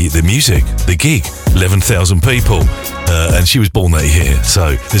the music, the gig, 11,000 people. And she was born that year.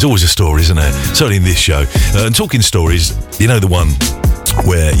 So there's always a story, isn't there? Certainly in this show. And talking stories, you know the one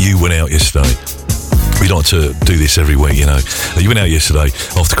where you went out yesterday. We like to do this every week, you know. You went out yesterday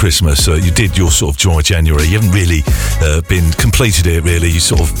after Christmas. You did your sort of dry January. You haven't really completed it, really. You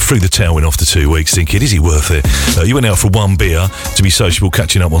sort of threw the towel in after 2 weeks thinking, is it worth it? You went out for one beer to be sociable,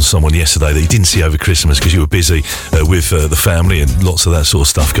 catching up on someone yesterday that you didn't see over Christmas because you were busy with the family and lots of that sort of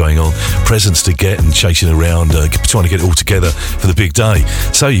stuff going on. Presents to get and chasing around, trying to get it all together for the big day.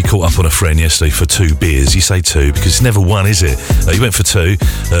 So you caught up on a friend yesterday for 2 beers. You say 2 because it's never one, is it? You went for 2,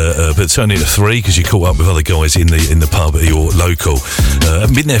 but turned into 3 because you caught up with other guys in the pub at your local.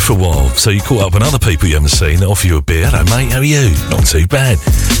 Haven't been there for a while, so you caught up on other people you haven't seen that offer you a beer. Hello mate, how are you? Not too bad.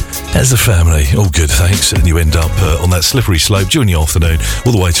 How's the family? All good, thanks. And you end up on that slippery slope during the afternoon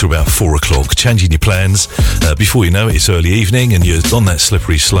all the way to about 4 o'clock, changing your plans. Before you know it, it's early evening and you're on that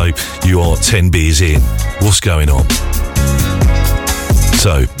slippery slope. You are 10 beers in. What's going on?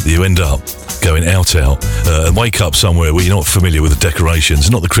 So you end up going out and wake up somewhere where you're not familiar with the decorations,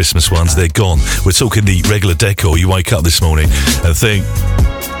 not the Christmas ones, they're gone. We're talking the regular decor. You wake up this morning and think,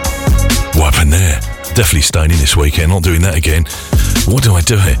 what happened there? Definitely staying in this weekend, not doing that again. What do I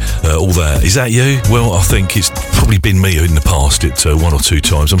do here? All that. Is that you? Well, I think it's probably been me in the past 1 or 2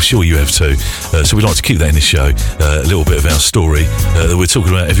 times. I'm sure you have too. So we like to keep that in the show. A little bit of our story. We're talking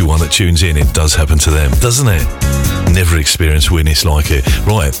about everyone that tunes in. It does happen to them, doesn't it? Never experienced weirdness like it.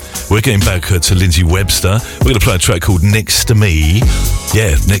 Right, we're getting back to Lindsay Webster. We're going to play a track called Next to Me.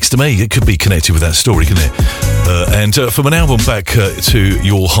 Yeah, Next to Me. It could be connected with that story, couldn't it? And from an album back to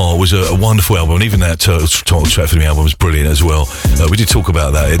Your Heart was a wonderful album. And even that title track for the album was brilliant as well. We did talk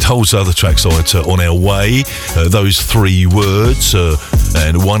about that. It holds other tracks on our way. Those 3 words,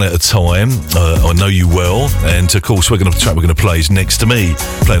 and one at a time. I Know You Well. And of course, the track we're going to play is Next to Me,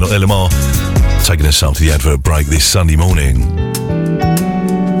 playing on LMR. Taking us up to the advert break this Sunday morning.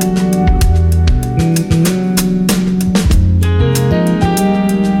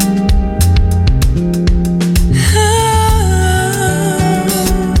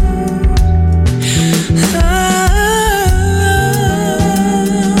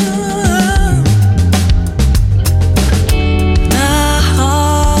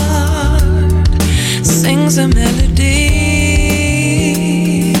 A melody,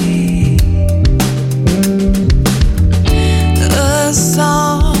 a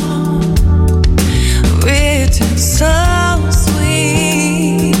song written so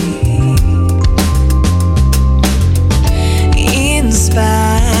sweet, inspired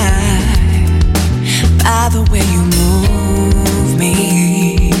by the way you move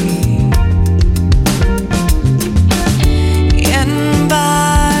me, and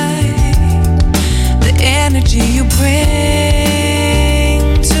by the energy you bring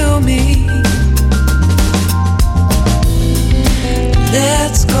to me.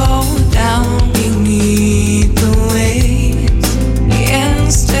 Let's go down beneath the waves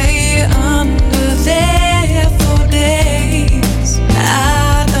and stay under there for days.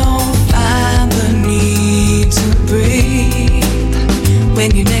 I don't find the need to breathe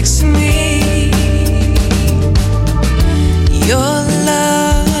when you're next to me. Your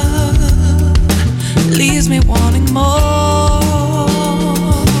love leaves me wanting more.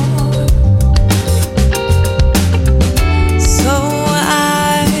 So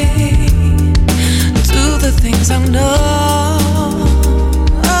I do the things I know.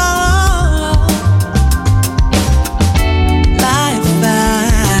 Light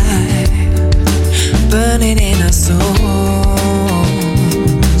fire burning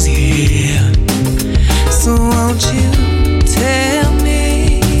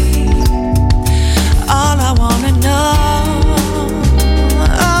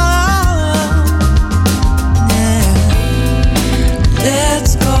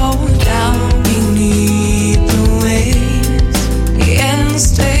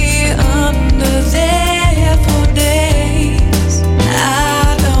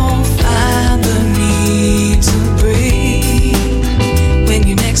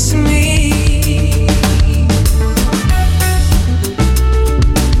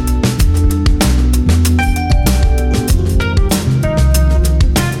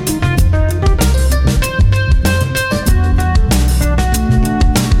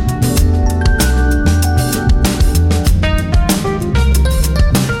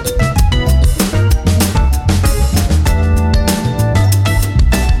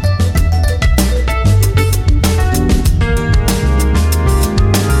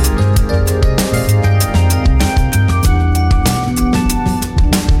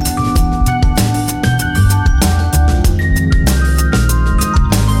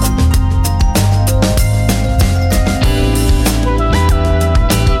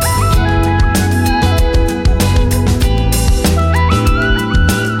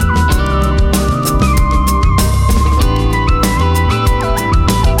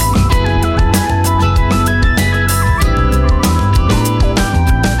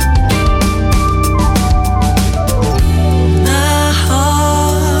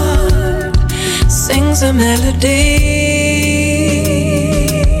just a melody.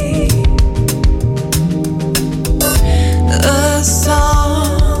 A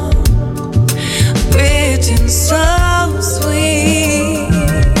song written so sweet,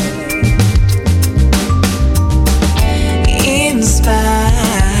 inspired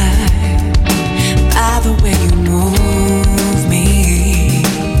by the way you move me,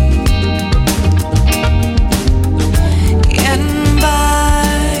 and by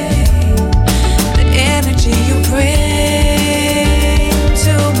the energy you bring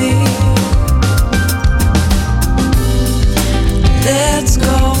to me. Let's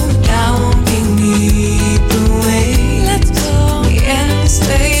go down beneath the waves. Let's go and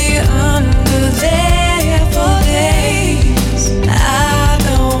stay under there for days. I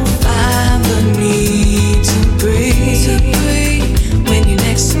don't find the need to breathe when you're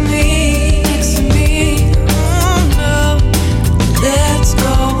next to me. Oh no. Let's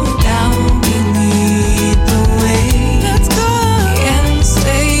go down beneath the waves. Let's go and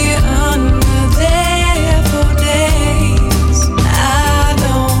stay under there for days. I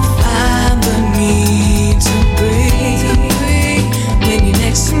don't find the need to breathe when you're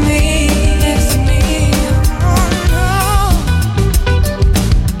next to me. Oh no.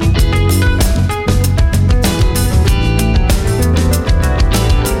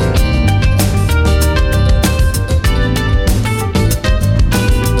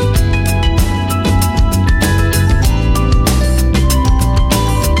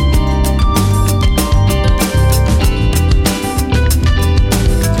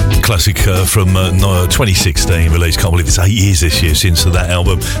 Classic from 2016 release. Can't believe it's 8 years this year since that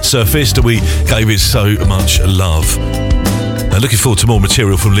album surfaced, and we gave it so much love. Looking forward to more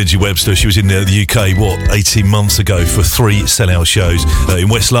material from Lindsay Webster. She was in the UK, 18 months ago for 3 sellout shows in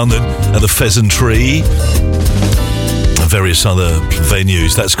West London at the Pheasant Tree and various other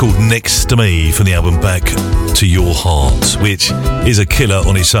venues. That's called Next to Me from the album Back to Your Heart, which is a killer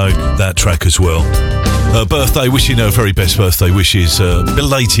on its own, that track as well. Birthday, wishing her very best birthday wishes,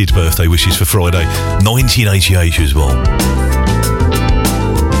 belated birthday wishes for Friday, 1988 as well.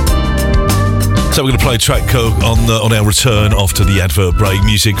 So we're going to play a track on our return after the advert break.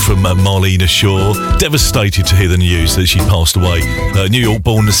 Music from Marlena Shaw. Devastated to hear the news that she passed away. New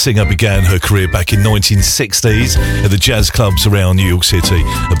York-born singer began her career back in 1960s at the jazz clubs around New York City,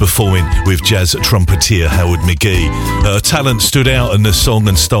 performing with jazz trumpeter Howard McGee. Her talent stood out, and the song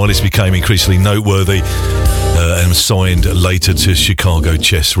and stylist became increasingly noteworthy, and was signed later to Chicago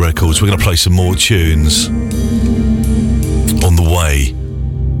Chess Records. We're going to play some more tunes on the way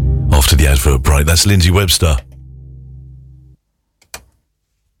after the advert break. That's Lindsay Webster.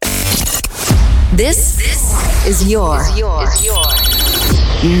 This is your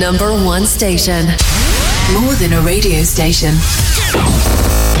number one station. More than a radio station.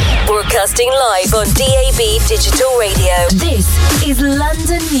 Broadcasting live on DAB Digital Radio. This is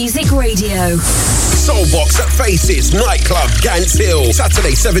London Music Radio. Soulbox at Faces Nightclub, Gants Hill,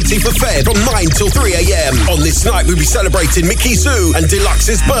 Saturday 17th of Feb from 9 till 3 a.m. On this night, we'll be celebrating Mickey Sue and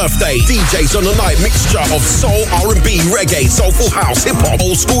Deluxe's birthday. DJs on the night, mixture of soul, R&B, reggae, soulful house, hip-hop,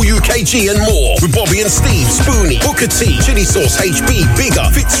 old school UKG and more. With Bobby and Steve, Spoonie, Booker T, Chili Sauce, HB, Bigger,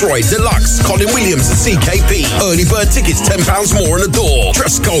 Fitzroy, Deluxe, Colin Williams and CKP. Early bird tickets £10 more on the door.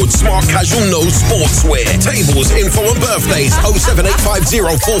 Dress code, smart casual, no sportswear. Tables, info and birthdays 07850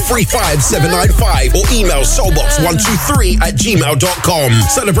 435 795 or email soulbox123@gmail.com.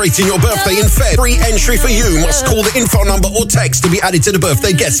 Celebrating your birthday in Feb. Free entry for you. Must call the info number or text to be added to the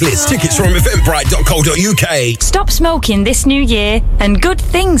birthday guest list. Tickets from eventbrite.co.uk. Stop smoking this new year and good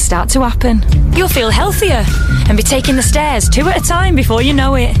things start to happen. You'll feel healthier and be taking the stairs 2 at a time before you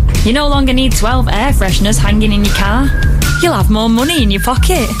know it. You no longer need 12 air fresheners hanging in your car. You'll have more money in your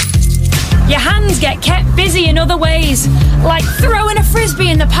pocket. Your hands get kept busy in other ways, like throwing a frisbee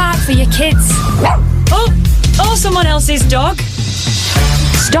in the park for your kids. Or someone else's dog.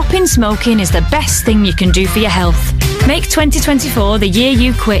 Stopping smoking is the best thing you can do for your health. Make 2024 the year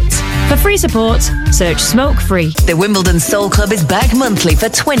you quit. For free support, search Smoke Free. The Wimbledon Soul Club is back monthly for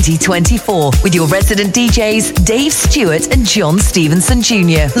 2024 with your resident DJs Dave Stewart and John Stevenson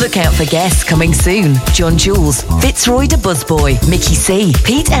Jr. Look out for guests coming soon. John Jules, Fitzroy de Buzzboy, Mickey C,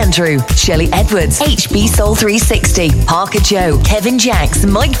 Pete Andrew, Shelley Edwards, HB Soul 360, Parker Joe, Kevin Jacks,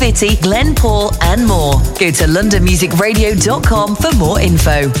 Mike Vitti, Glenn Paul and more. Go to londonmusicradio.com for more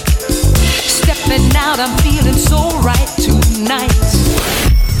info. Stepping out, I'm feeling so right tonight.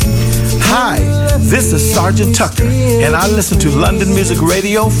 Hi, this is Sergeant Tucker, and I listen to London Music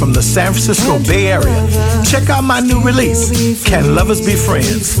Radio from the San Francisco Bay Area. Check out my new release, Can Lovers Be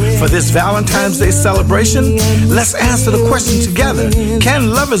Friends? For this Valentine's Day celebration, let's answer the question together.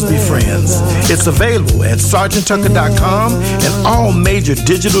 Can lovers be friends? It's available at sergeanttucker.com and all major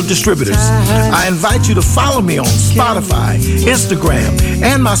digital distributors. I invite you to follow me on Spotify, Instagram,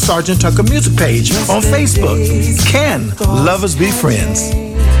 and my Sergeant Tucker music page on Facebook. Can lovers be friends?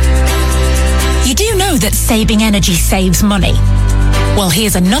 You do know that saving energy saves money? Well,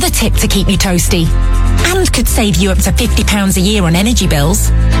 here's another tip to keep you toasty and could save you up to £50 a year on energy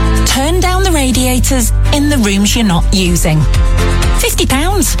bills. Turn down the radiators in the rooms you're not using.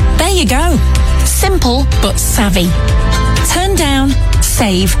 £50. There you go. Simple but savvy. Turn down,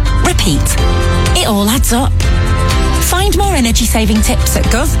 save, repeat. It all adds up. Find more energy saving tips at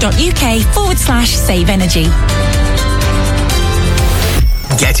gov.uk/save energy.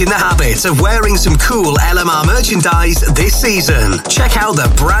 Get in the habit of wearing some cool LMR merchandise this season. Check out the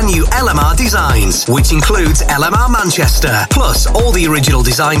brand new LMR designs, which includes LMR Manchester, plus all the original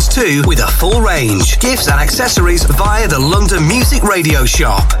designs too, with a full range. Gifts and accessories via the London Music Radio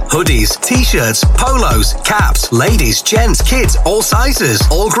shop. Hoodies, t-shirts, polos, caps, ladies, gents, kids, all sizes,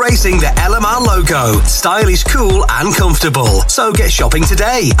 all gracing the LMR logo. Stylish, cool and comfortable. So get shopping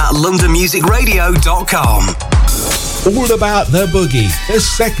today at londonmusicradio.com. All about the boogie, the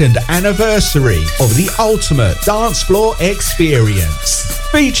second anniversary of the ultimate dance floor experience.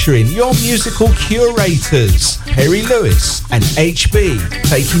 Featuring your musical curators, Perry Lewis and HB,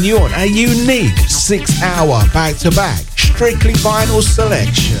 taking you on a unique 6-hour back-to-back strictly vinyl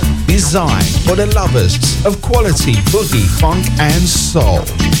selection designed for the lovers of quality boogie, funk and soul.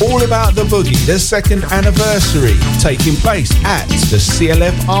 All about the boogie, the second anniversary, taking place at the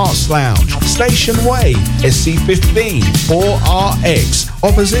CLF Arts Lounge, Station Way, SC15 4RX,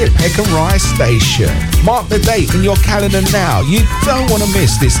 opposite Peckham Rise Station. Mark the date in your calendar now. You don't want to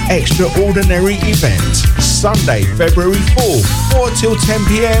miss this extraordinary event. Sunday, February 4th, 4 till 10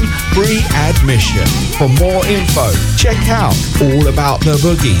 p.m, free admission. For more info, check out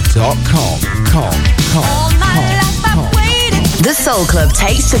allabouttheboogie.com. The Soul Club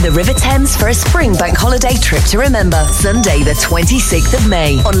takes to the River Thames for a spring bank holiday trip to remember. Sunday the 26th of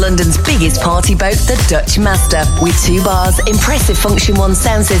May on London's biggest party boat, the Dutch Master. With 2 bars, impressive Function 1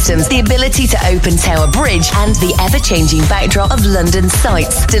 sound systems, the ability to open Tower Bridge and the ever-changing backdrop of London's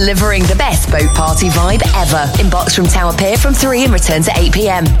sights. Delivering the best boat party vibe ever. Inbox from Tower Pier from 3 and return to 8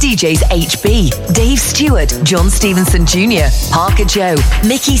 p.m. DJs HB, Dave Stewart, John Stevenson Jr., Parker Joe,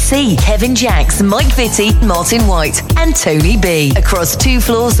 Mickey C, Kevin Jacks, Mike Vitti, Martin White and Tony B. Across 2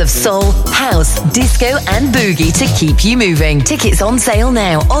 floors of soul, house, disco and boogie to keep you moving. Tickets on sale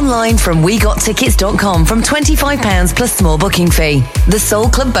now online from wegottickets.com from £25 plus small booking fee. The Soul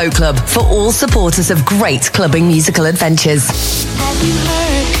Club Boat Club for all supporters of great clubbing musical adventures. Have you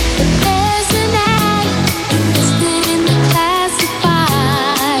heard that there's an ad listed in the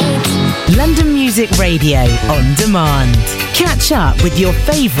classifieds? London Music Radio on demand. Catch up with your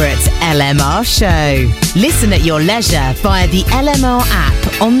favourite LMR show. Listen at your leisure via the LMR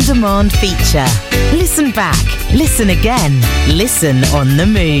app on demand feature. Listen back, listen again, listen on the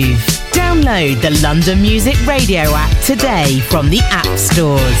move. Download the London Music Radio app today from the app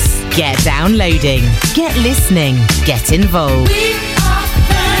stores. Get downloading, get listening, get involved. We are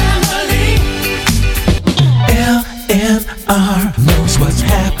family. LMR knows what's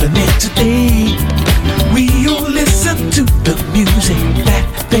happening today. We all listen to the music that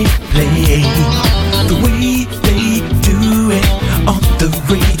they play, the way they do it on the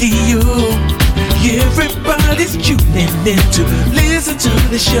radio. Everybody's tuning in to listen to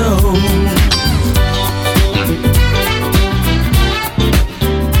the show.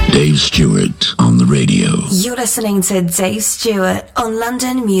 Dave Stewart on the radio. You're listening to Dave Stewart on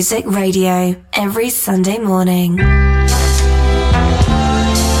London Music Radio every Sunday morning.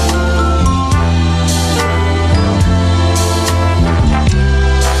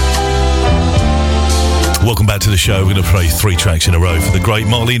 Welcome back to the show. We're going to play 3 tracks in a row for the great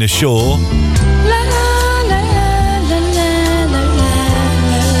Marlena Shaw.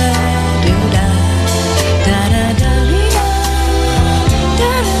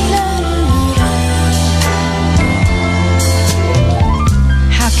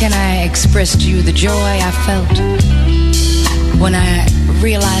 How can I express to you the joy I felt when I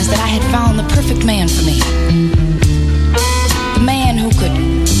realized that I had found the perfect man for me? The man who could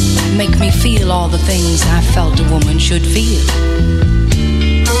make me feel all the things I felt a woman should feel.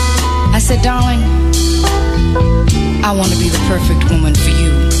 I said, darling, I want to be the perfect woman for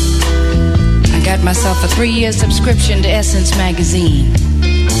you. I got myself a 3-year subscription to Essence magazine.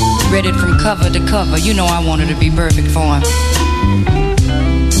 read it from cover to cover. You know I wanted to be perfect for him.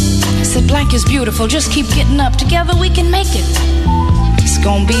 I said, black is beautiful, just keep getting up. Together we can make it. It's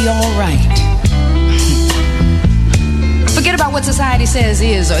gonna be alright. Forget about what society says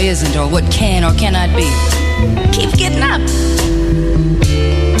is or isn't, or what can or cannot be. Keep getting up.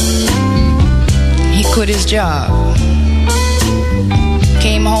 He quit his job.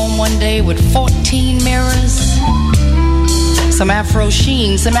 Came home one day with 14 mirrors. Some Afro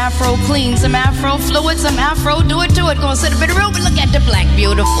sheen, some Afro clean, some Afro fluid, some Afro do it to it. Gonna sit up in the room and look at the black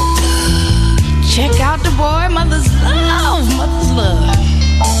beautiful. Check out the boy, mother's love, mother's love.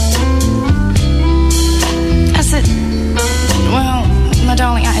 I said, well, my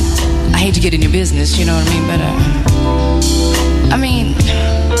darling, I hate to get in your business, you know what I mean,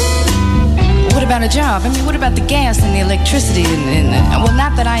 but what about a job? I mean, what about the gas and the electricity? Well,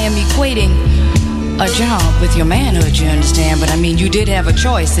 not that I am equating a job with your manhood, you understand, but I mean, you did have a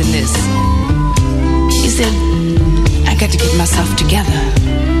choice in this. He said, I got to get myself together.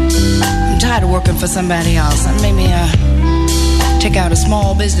 I'm tired of working for somebody else. Maybe take out a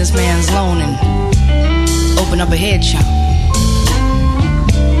small businessman's loan and open up a head shop.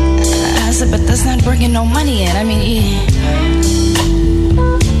 I said, but that's not bringing no money in. I mean,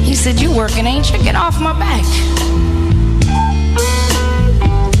 he said, you working, ain't you? Get off my back.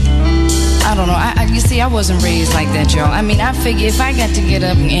 I don't know. You see, I wasn't raised like that, y'all. I mean, I figure if I got to get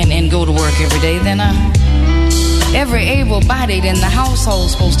up and go to work every day, then every able-bodied in the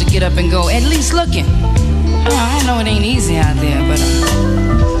household's supposed to get up and go, at least looking. I know it ain't easy out there, but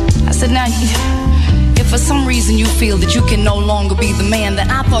I said, now, if for some reason you feel that you can no longer be the man that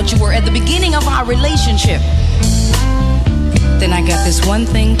I thought you were at the beginning of our relationship, then I got this one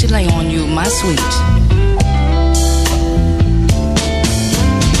thing to lay on you, my sweet.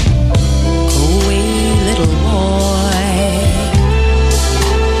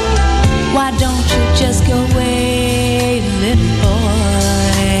 Why don't you just go away, little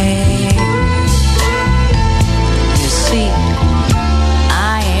boy? You see,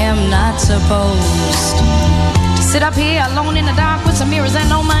 I am not supposed to sit up here alone in the dark with some mirrors and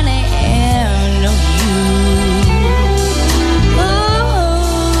no money and no you.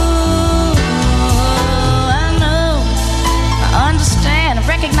 Oh, I know, I understand, I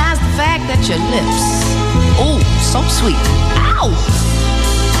recognize the fact that your lips, oh, so sweet, ow!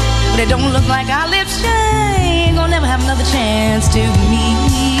 But it don't look like our lips ain't gonna never have another chance to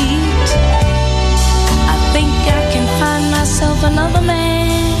meet. I think I can find myself another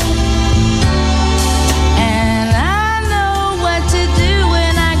man, and I know what to do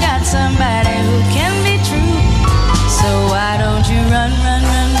when I got somebody who can be true. So why don't you run, run,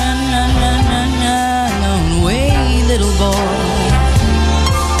 run, run, run, run, run, run away, little boy.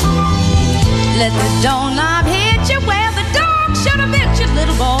 Let the doorknob hit you where the dog should have bit you,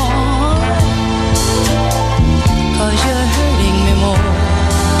 little boy. 'Cause you're hurting me more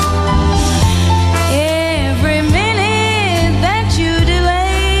every minute that you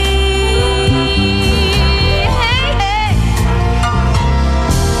delay. Hey, hey.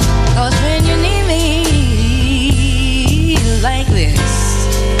 'Cause when you need me like this,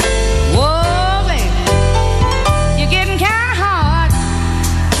 whoa, baby, you're getting kinda hard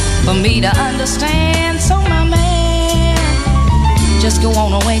for me to understand. So my man, just go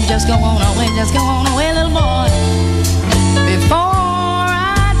on away, just go on away, just go on away, little boy, before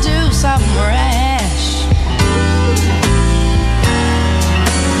I do something rash.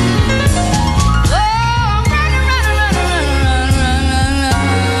 Oh, run, run, run, run, run, run, run,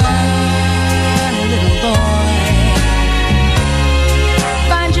 run, little boy.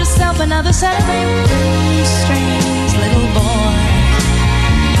 Find yourself another set of strings, little boy,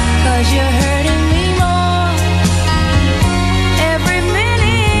 'cause you're hurting me more every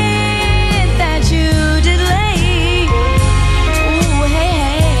minute that you delay. Ooh, hey,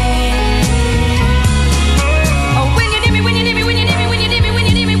 hey. Oh, when you need me, when you need me, when you need me, when you need me, when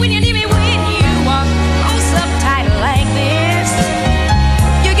you need me, when you need me, when you walk close up tight like this,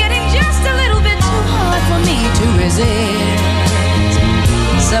 you're getting just a little bit too hard for me to resist.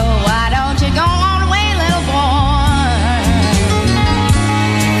 So why don't you go on away, little boy,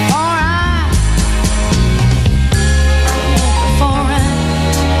 before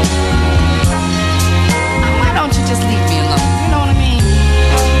why don't you just leave me alone? You know what I mean?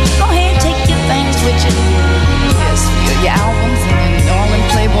 Go ahead, take your things with you. Yes, your albums and all them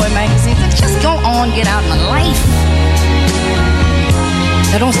Playboy magazines. And just go on, get out of my life.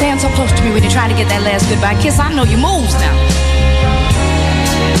 Now don't stand so close to me when you're trying to get that last goodbye kiss. I know your moves now.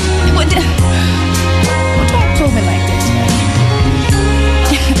 Don't pull me like that.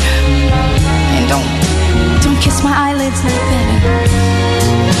 And don't kiss my eyelids like that.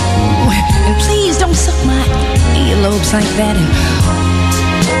 just like that, and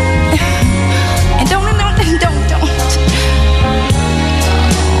don't. Oh,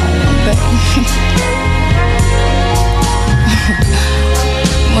 baby.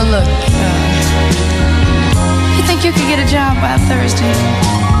 Well, look, you think you could get a job by Thursday?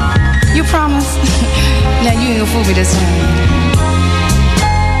 You promise? Now you ain't gonna fool me this time.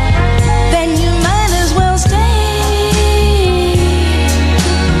 Then you might as well stay.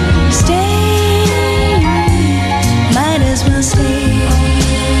 Might as well stay.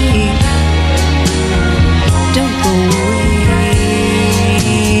 Don't go away.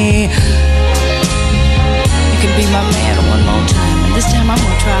 You can be my man one more time, and this time I'm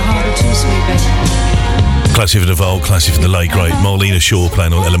gonna try harder too, sweet baby. Classic from the vault, classic from the late great Marlena Shaw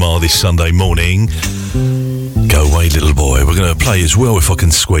playing on LMR this Sunday morning. Go away, little boy. We're going to play as well if I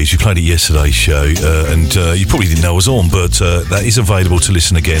can squeeze. You played it yesterday's show, and you probably didn't know I was on, but that is available to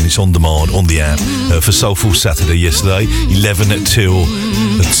listen again. It's on demand on the app for Soulful Saturday yesterday, 11 till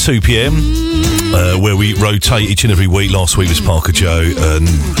 2 p.m. Where we rotate each and every week. Last week was Parker Joe, and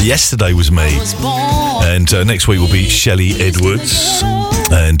yesterday was me. And next week will be Shelley Edwards.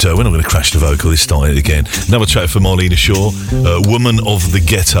 And we're not going to crash the vocal this time again. Another track for Marlena Shaw, Woman of the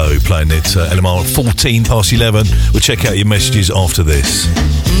Ghetto, playing it LMR at 14 past 11. We'll check out your messages after this.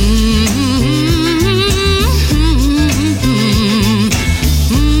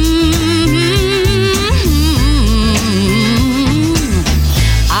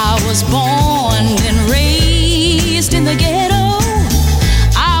 I was born and raised in the ghetto.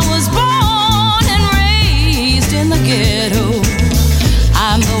 I was born and raised in the ghetto.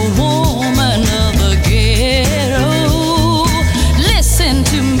 I'm the woman of the ghetto. Listen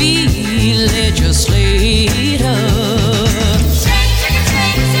to me, legislator. Shake, shake,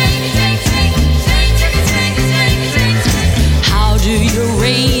 shake, shake, shake.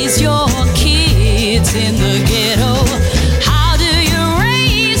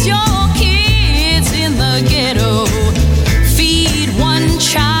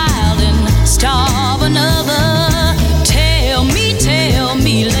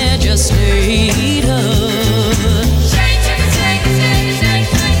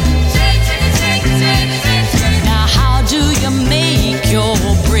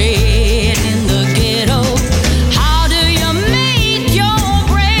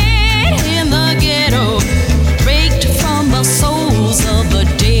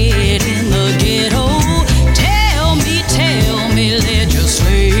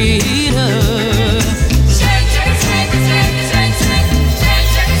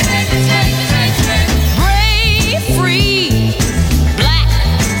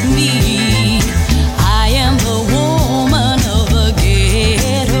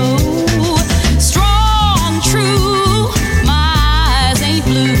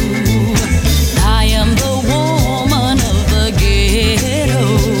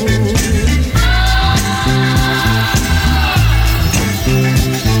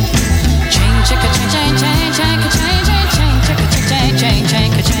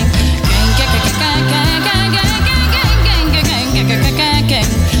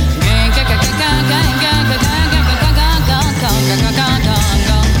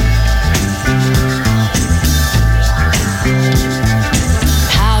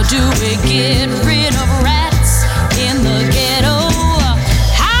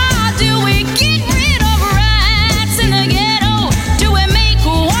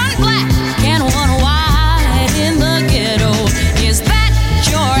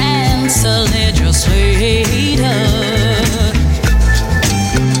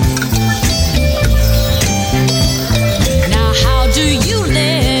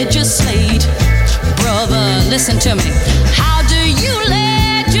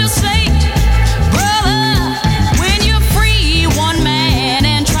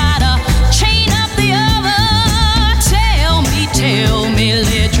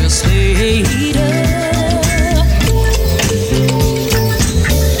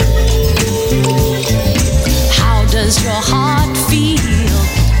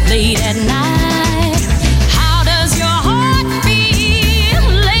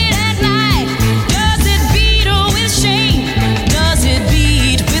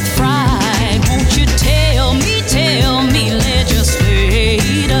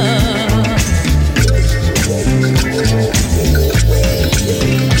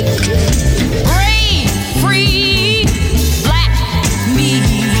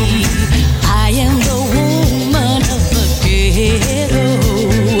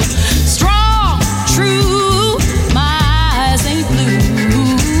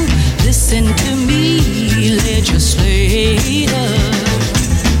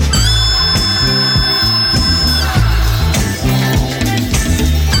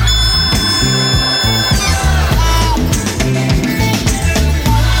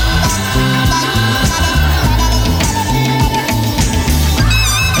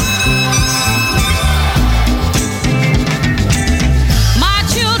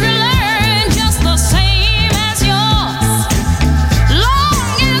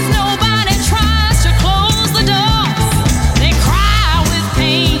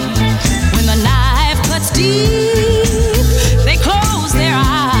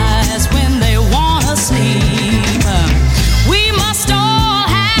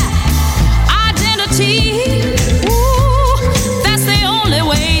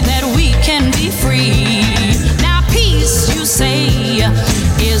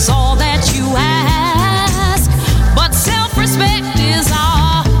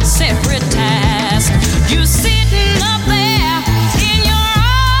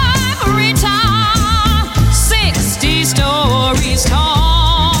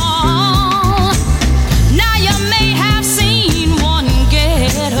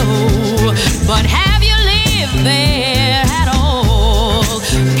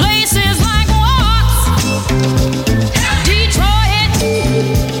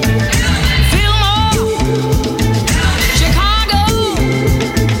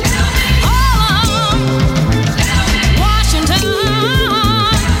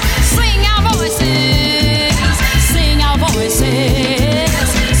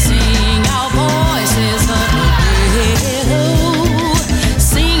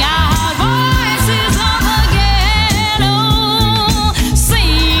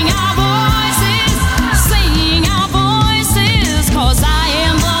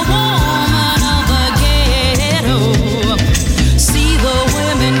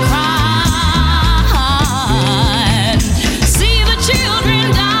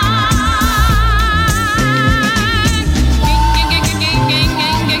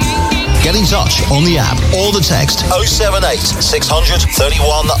 Get in touch on the app or the text 078 600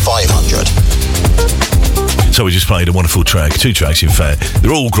 31 500. So we just played a wonderful track, 2 tracks in fact.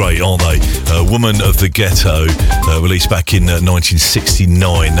 They're all great, aren't they? Woman of the Ghetto, released back in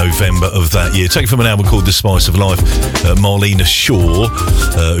 1969, November of that year. Taken from an album called The Spice of Life. Marlena Shaw,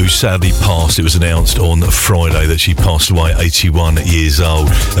 who sadly passed. It was announced on Friday that she passed away, 81 years old.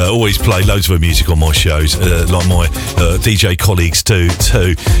 Always play loads of her music on my shows, like my DJ colleagues too,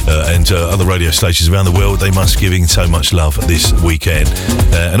 and other radio stations around the world. They must be giving so much love this weekend.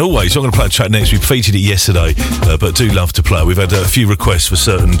 And always, I'm going to play a track next. We featured it yesterday. But do love to play. We've had a few requests for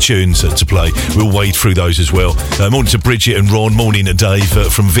certain tunes to play. We'll wade through those as well. Morning to Bridget and Ron. Morning to Dave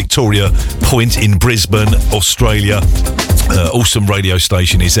from Victoria Point in Brisbane, Australia. Awesome radio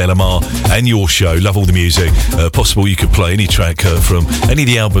station is LMR and your show. Love all the music. Possible you could play any track from any of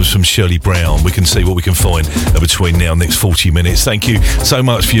the albums from Shirley Brown. We can see what we can find between now and the next 40 minutes. Thank you so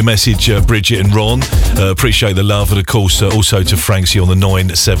much for your message, Bridget and Ron. Appreciate the love. And of course, also to Francie on the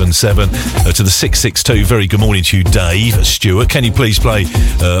 977. To the 662, very good morning to you, Dave. Stewart, can you please play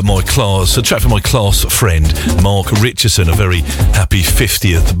a track for my class friend, Mark Richardson. A very happy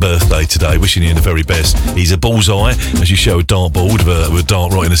 50th birthday today. Wishing you the very best. He's a bullseye, as you show a dartboard with a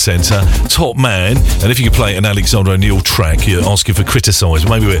dart right in the centre. Top man. And if you could play an Alexander O'Neill track, you're asking for criticise.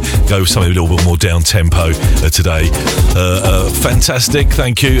 Maybe we'll go with something a little bit more down tempo today. Fantastic.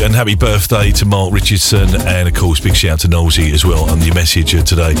 Thank you. And happy birthday to Mark Richardson. And of course, big shout to Knowlesy as well on your message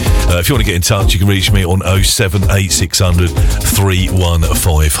today. If you want to get in touch, you can reach me on 078 31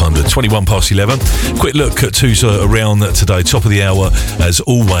 500. 21 past 11. Quick look at who's around today. Top of the hour, as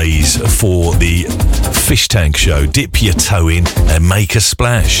always, for the Fish Tank Show. Dip your toe in and make a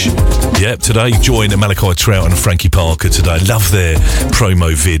splash. Yep, today join Malachi Trout and Frankie Parker today. Love their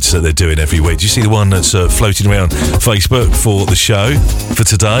promo vids that they're doing every week. Do you see the one that's floating around Facebook for the show for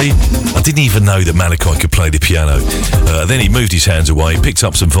today? I didn't even know that Malachi could play the piano. Then he moved his hands away, picked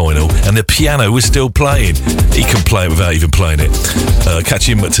up some vinyl, and the piano was still playing. He can play it without even playing it. Catch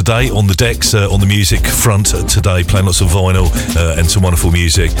him today on the decks, on the music front today, playing lots of vinyl and some wonderful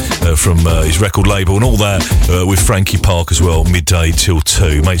music from his record label and all that with Frankie Park as well, midday till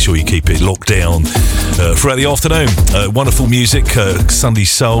 2. Make sure you keep it locked down throughout the afternoon. Wonderful music, Sunday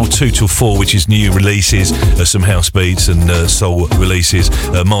Soul, 2 till 4, which is new releases, some house beats and soul releases.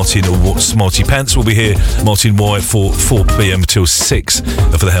 Smarty Pants will be here, Martin White, for 4 p.m. till 6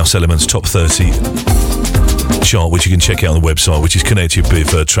 for the House Elements Top 30 chart, which you can check out on the website, which is connected with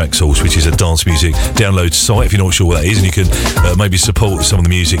Traxsource, which is a dance music download site if you're not sure what that is, and you can maybe support some of the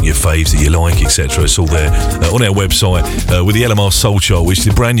music, your faves that you like, etc. It's all there on our website with the LMR Soul Chart, which is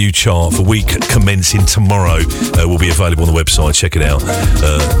a brand new chart for week commencing tomorrow, will be available on the website. Check it out.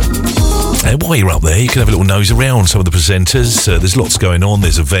 And while you're up there, you can have a little nose around some of the presenters. There's lots going on.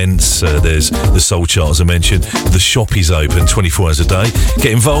 There's events. There's the Soul Chart, as I mentioned. The shop is open 24 hours a day.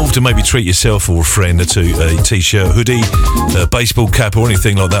 Get involved and maybe treat yourself or a friend to a t-shirt, hoodie, baseball cap or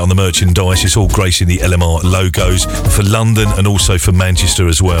anything like that on the merchandise. It's all gracing the LMR logos for London and also for Manchester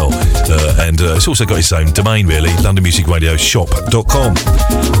as well. And it's also got its own domain, really, londonmusicradioshop.com.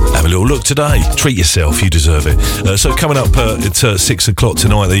 Have a little look today. Treat yourself. You deserve it. So coming up at 6 o'clock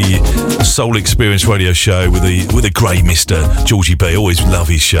tonight, the Soul Experience radio show with the great Mr. Georgie B. Always love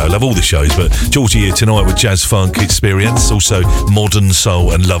his show. Love all the shows, but Georgie here tonight with Jazz Funk Experience, also Modern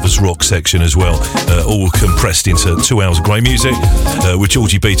Soul and Lovers Rock section as well. All compressed into 2 hours of great music with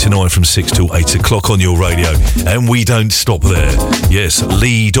Georgie B tonight from 6 till 8 o'clock on your radio. And we don't stop there. Yes,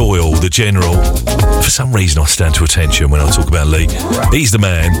 Lee Doyle, the General. For some reason I stand to attention when I talk about Lee. He's the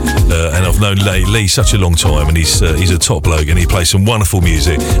man, and I've known Lee such a long time, and he's a top bloke, and he plays some wonderful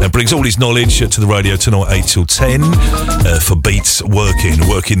music and brings all his knowledge to the radio tonight 8 till 10 for beats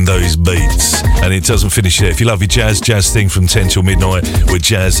working those beats. And it doesn't finish there. If you love your jazz thing from 10 till midnight, where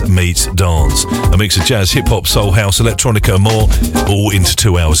jazz meets dance, a mix of jazz, hip hop, soul, house, electronica and more, all into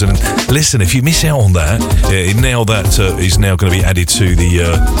 2 hours. And listen, if you miss out on that, now that is now going to be added to the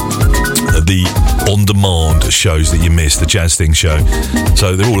on-demand shows that you missed, the Jazz Thing show.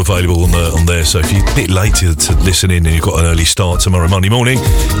 So they're all available on there. So if you're a bit late to listen in and you've got an early start tomorrow Monday morning,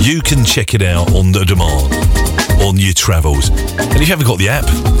 you can check it out on the demand on your travels. And if you haven't got the app,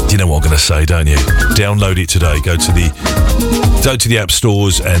 you know what I'm going to say, don't you? Download it today. Go to the app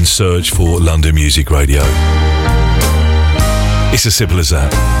stores and search for London Music Radio. It's as simple as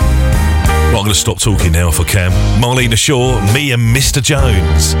that. Well, I'm going to stop talking now if I can. Marlena Shaw, me and Mr.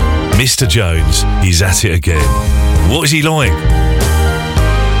 Jones. Mr. Jones, he's at it again. What is he like?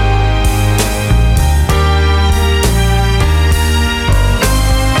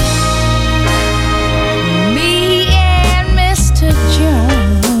 Me and Mr.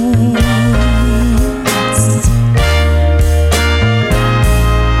 Jones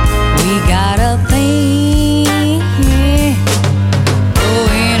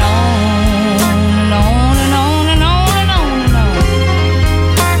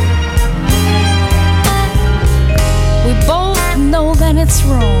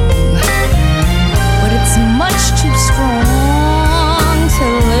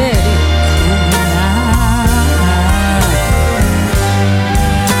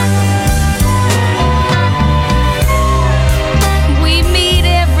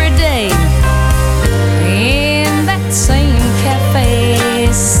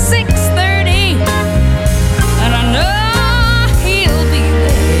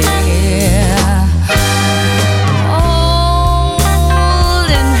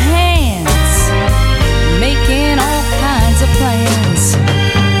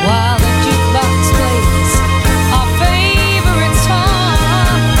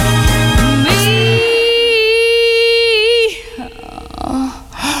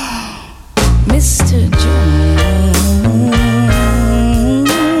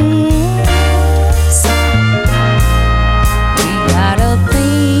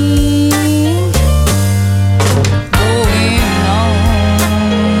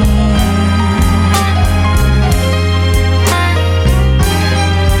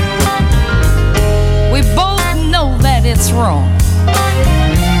it's wrong.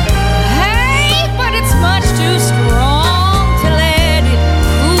 Hey, but it's much too strong to let it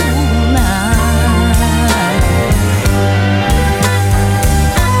cool now.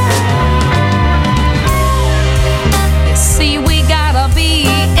 You see, we gotta be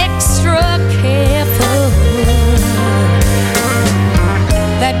extra careful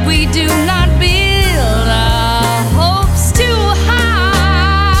that we do not build our hopes too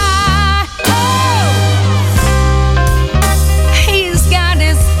high. Oh, he's got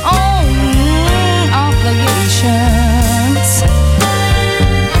his own obligations.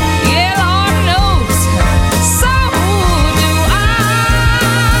 Yeah, Lord knows, so do I.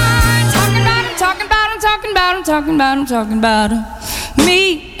 Talking about him, talking about him, talking about him, talking about him, talking about him.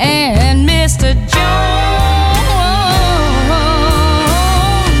 Me and Mr. Jones.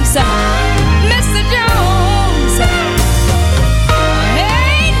 Mr. Jones,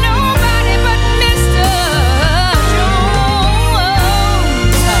 ain't nobody but Mr. Jones.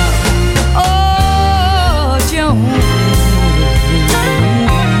 Oh, Jones,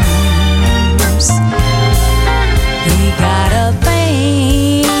 he got a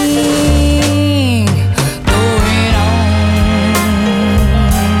thing going on.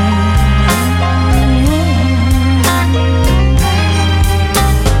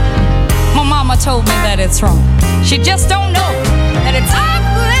 My mama told me that it's wrong. She just don't know that it's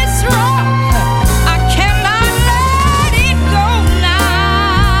awfully strong. I cannot let it go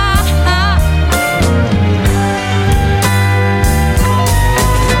now.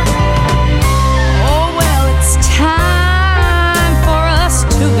 Oh, well, it's time for us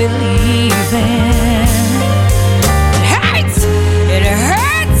to believe in. It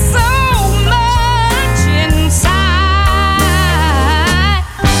hurts so much inside.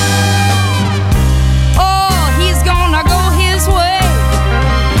 Oh, he's gonna go his way,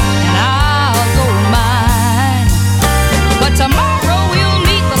 and I'll go mine. But tomorrow we'll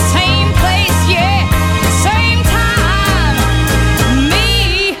meet the same place, yeah, same time.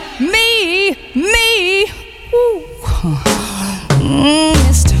 Me, ooh.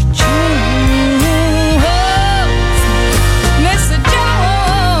 Mr. Jones, Mr. Jones,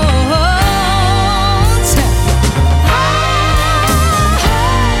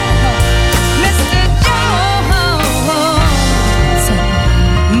 Mr. Jones,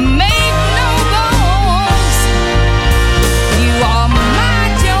 make no bones, you are my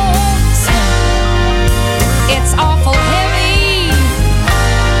Jones. It's awful heavy,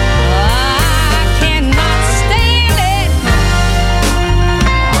 I cannot stand it,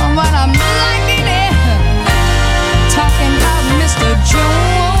 but I'm liking it, talking about Mr. Jones.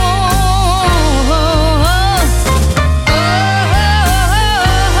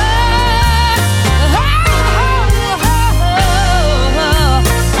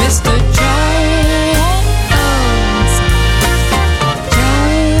 Mr. Jones.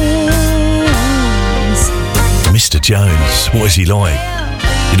 Mr. Jones, what is he like?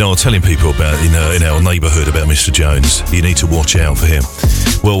 You know, I'm telling people about in our neighbourhood about Mr. Jones. You need to watch out for him.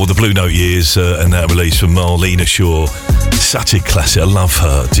 Well, with the Blue Note years and that release from Marlena Shaw, such a classic. I love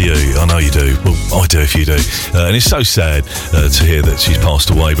her. Do you? I know you do. Well, I do if you do. And it's so sad to hear that she's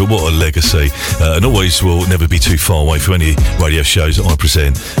passed away, but what a legacy. And always will never be too far away from any radio shows that I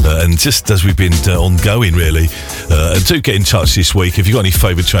present. And just as we've been ongoing, really, and do get in touch this week. If you've got any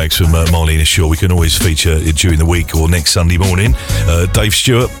favourite tracks from Marlena Shaw, we can always feature it during the week or next Sunday morning. Dave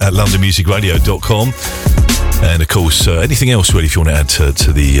Stewart at londonmusicradio.com. And of course, anything else really if you want to add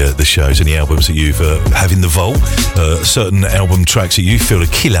to the shows, any albums that you've have in the vault, certain album tracks that you feel are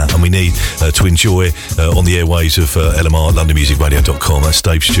killer and we need to enjoy on the airways of LMR, londonmusicradio.com. That's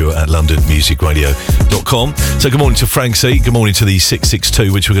Dave Stewart at londonmusicradio.com. So good morning to Frank C. Good morning to the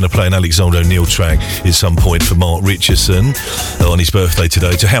 662, which we're going to play an Alexander O'Neill track at some point for Mark Richardson on his birthday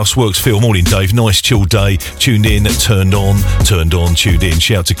today. To Houseworks Phil, morning Dave, nice chill day, tuned in, turned on, tuned in.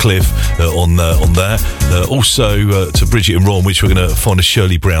 Shout to Cliff on that. Also to Bridget and Ron, which we're going to find a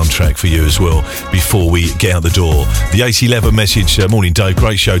Shirley Brown track for you as well before we get out the door. The 8011 message, morning Dave,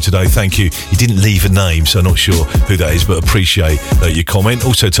 great show today, thank you. You didn't leave a name, so I'm not sure who that is, but appreciate your comment.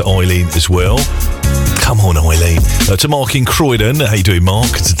 Also to Eileen as well. Come on, Eileen. To Mark in Croydon. How you doing,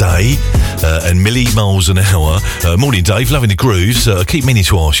 Mark, today? And Millie miles an hour. Morning, Dave. Loving the grooves. I keep meaning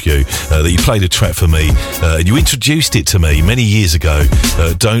to ask you that you played a track for me. And you introduced it to me many years ago.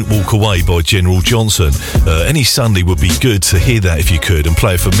 Don't Walk Away by General Johnson. Any Sunday would be good to hear that if you could and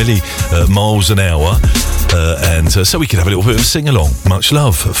play it for Millie miles an hour. And so we could have a little bit of a sing-along. Much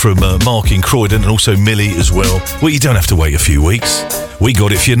love from Mark in Croydon and also Millie as well. Well, you don't have to wait a few weeks. We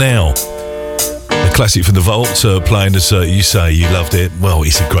got it for you now. classic from the Vault, playing as you say you loved it. Well,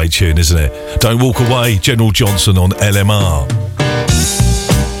 it's a great tune, isn't it? Don't Walk Away, General Johnson on LMR.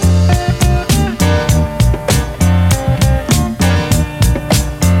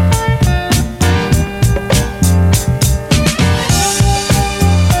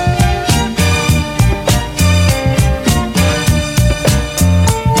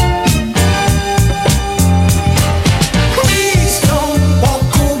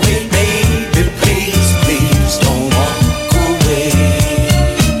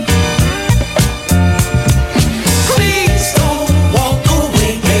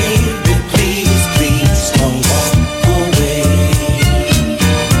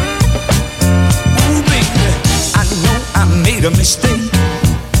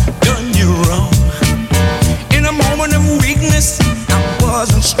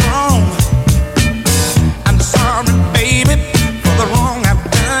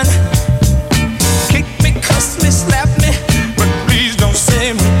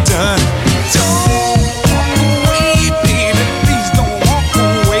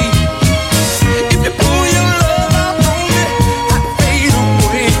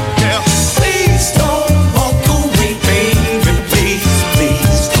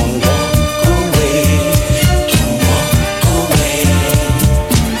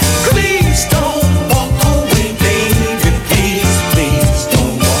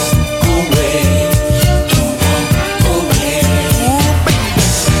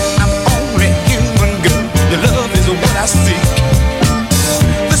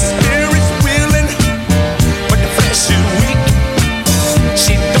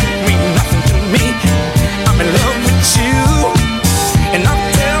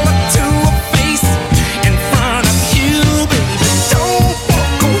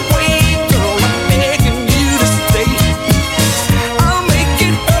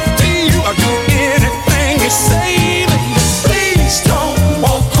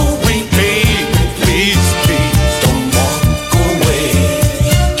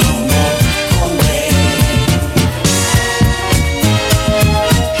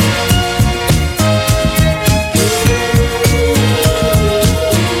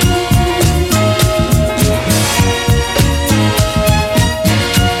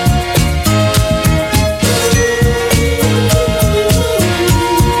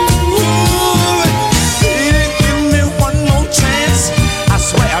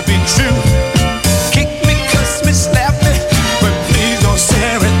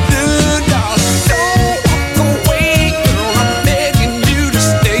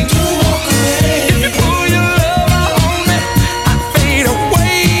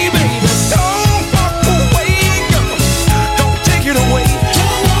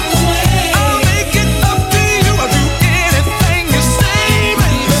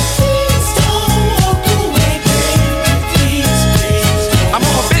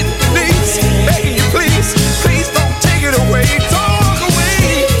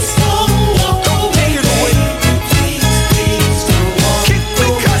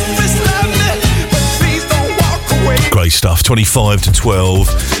 Stuff 25 to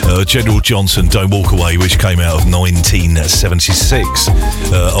 12. General Johnson, Don't Walk Away, which came out of 1976.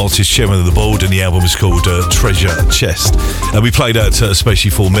 Artist chairman of the board, and the album was called Treasure Chest. We played that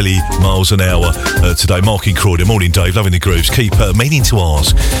especially for Millie Miles an Hour today. Mark in Croydon. Morning, Dave. Loving the grooves. Keep meaning to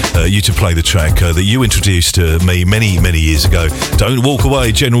ask you to play the track that you introduced to me many, many years ago. Don't Walk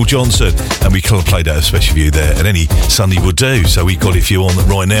Away, General Johnson. And we kind of played that especially for you there, and any Sunday would do. So we got it for you on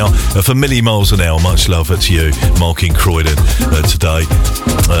right now. For Millie Miles an Hour, much love to you, Mark in Croydon today.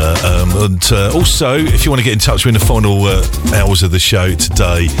 And also, if you want to get in touch with the final hours of the show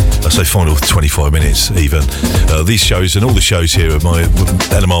today, I say final 25 minutes even, these shows and all the shows here of my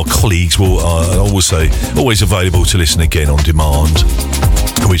LMR colleagues are always available to listen again on demand,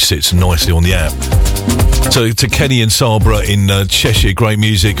 which sits nicely on the app. So to Kenny and Sabra in Cheshire, great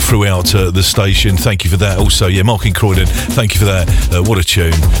music throughout the station. Thank you for that. Also, Mark in Croydon, thank you for that. What a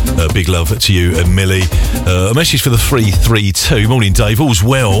tune. Big love to you and Millie. A message for the 332. Morning, Dave. All's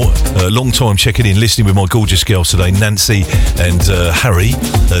well. Long time checking in, listening with my gorgeous girls today, Nancy and Harry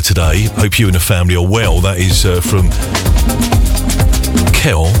today. Hope you and the family are well. That is from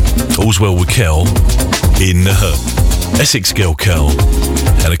Kel. All's well with Kel in Essex girl Kel.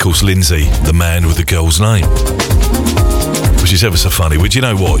 And of course Lindsay, the man with the girl's name. which is ever so funny. Well, do you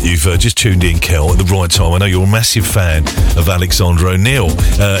know what? You've just tuned in, Kel, at the right time. I know you're a massive fan of Alexander O'Neill.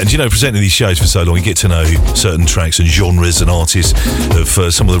 And, you know, presenting these shows for so long, you get to know certain tracks and genres and artists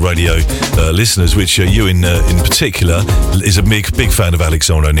of some of the radio listeners, which you in particular is a big fan of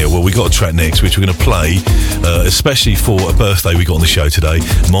Alexander O'Neill. Well, we got a track next, which we're going to play, especially for a birthday we got on the show today.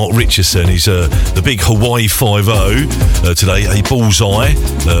 Mark Richardson, he's the big Hawaii 5-0 today, a bullseye,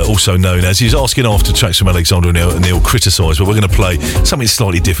 also known as. He's asking after tracks from Alexander O'Neill criticised, but we're going to play something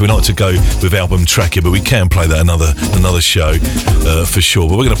slightly different. We like to go with album tracking, but we can play that another show for sure.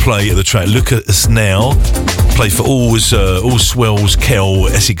 But we're going to play the track Look at Us Now, played for all swells, Kel,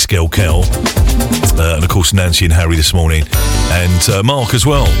 Essex Kel, and of course Nancy and Harry this morning, and Mark as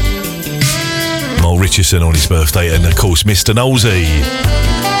well. Mark Richardson on his birthday, and of course Mr. Nosey.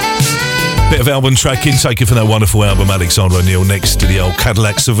 Bit of album tracking taken from that wonderful album Alexander O'Neill, next to the old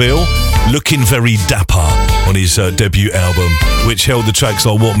Cadillac Seville, looking very dapper on his debut album, which held the tracks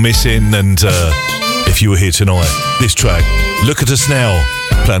like What Missing and If You Were Here Tonight. This track, Look at Us Now,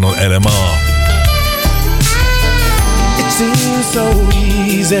 playing on LMR. It seems so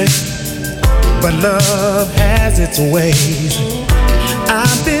easy, but love has its ways.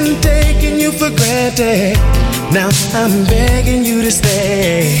 I've been taking you for granted, now I'm begging you to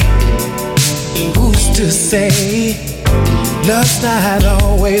stay. Who's to say love's not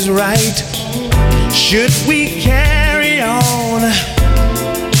always right? Should we carry on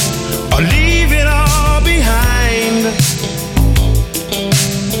or leave it all behind?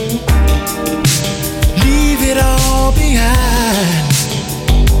 Leave it all behind.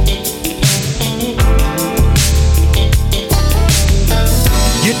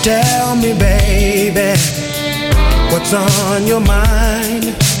 You tell me, baby, what's on your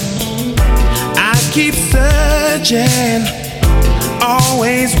mind? I keep searching,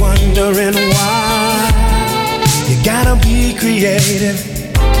 always wondering why. You gotta be creative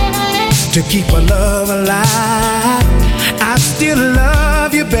to keep a love alive. I still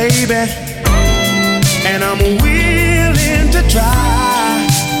love you, baby, and I'm willing to try,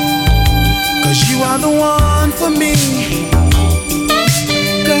 'cause you are the one for me,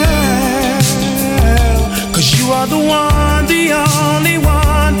 girl, 'cause you are the one, the only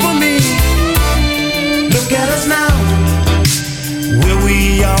one for me. Look at us now, will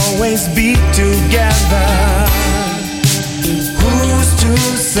we always be together? Who's to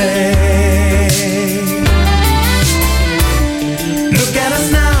say? Look at us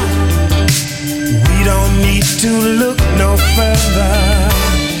now, we don't need to look no further.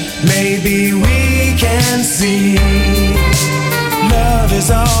 Maybe we can see love is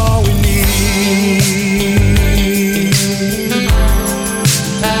all we need.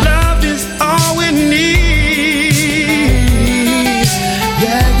 Love is all we need.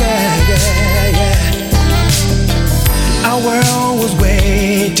 Our world was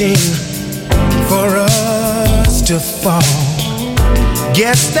waiting for us to fall.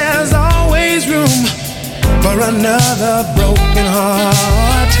 Guess there's always room for another broken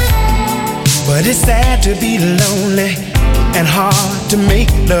heart. But it's sad to be lonely and hard to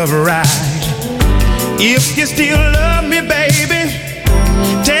make love right. If you still love me, baby,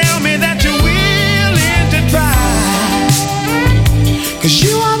 tell me that you're willing to try, 'cause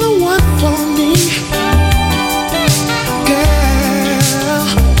you are the one for me, girl,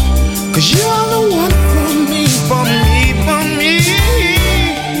 'cause you are the one for me, for me, for me.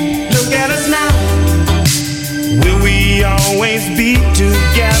 Look at us now, will we always be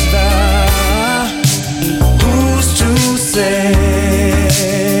together? Who's to say?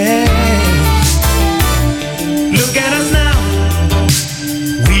 Look at us now,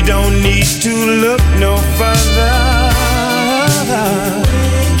 we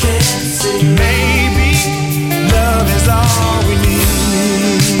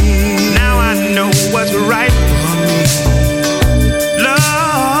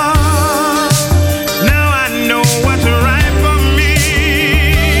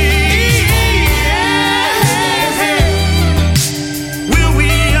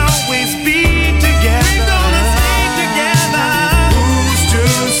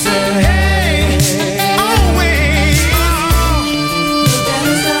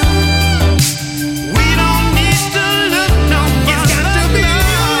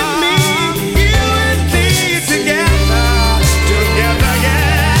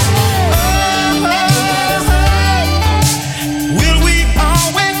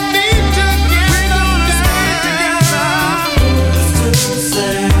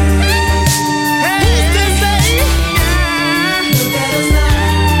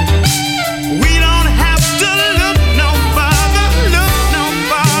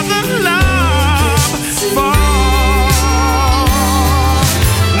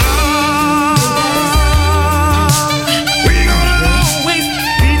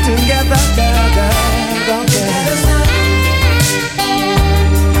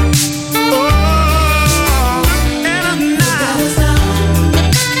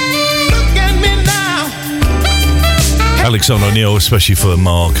Alexander O'Neill, especially for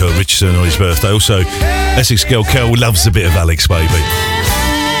Mark Richardson on his birthday. Also, Essex girl Kel loves a bit of Alex, baby.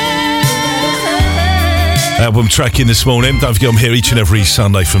 Album tracking this morning. Don't forget I'm here each and every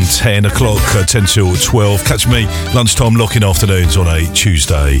Sunday from 10 o'clock, 10 till 12. Catch me lunchtime locking afternoons on a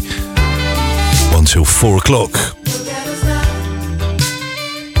Tuesday, 1 till 4 o'clock.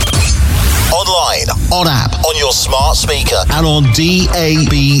 Online, on app, on your smart speaker, and on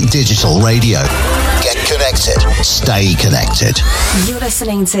DAB Digital Radio. Get connected. Stay connected. You're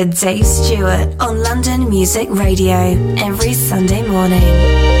listening to Dave Stewart on London Music Radio every Sunday morning.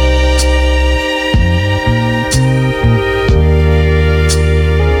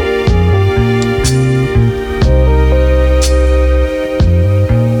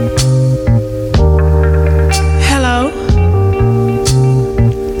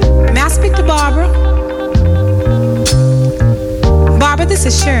 This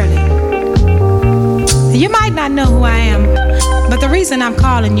is Shirley. You might not know who I am, but the reason I'm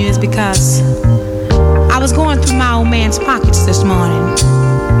calling you is because I was going through my old man's pockets this morning,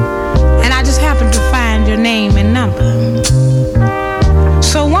 and I just happened to find your name and number.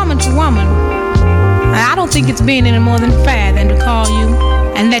 So woman to woman, I don't think it's being any more than fair than to call you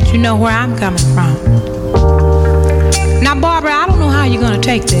and let you know where I'm coming from. Now, Barbara, I don't know how you're going to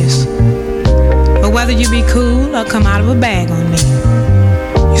take this, but whether you be cool or come out of a bag on me,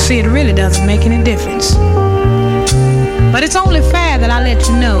 you see, it really doesn't make any difference. But it's only fair that I let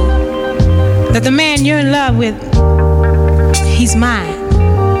you know that the man you're in love with, he's mine.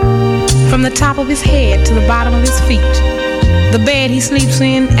 From the top of his head to the bottom of his feet, the bed he sleeps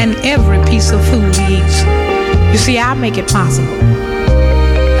in, and every piece of food he eats. You see, I make it possible.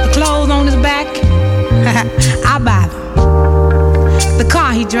 The clothes on his back, I buy them. The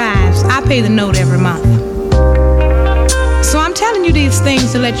car he drives, I pay the note every month. So I'm telling you these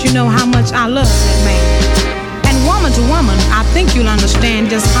things to let you know how much I love that man. And woman to woman, I think you'll understand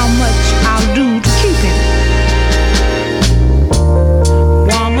just how much I'll do to keep him.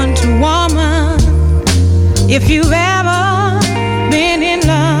 Woman to woman, if you've ever been in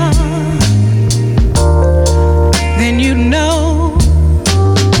love, then you know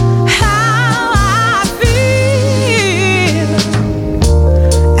how I feel.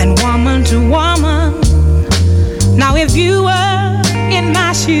 And woman to woman, now if you were in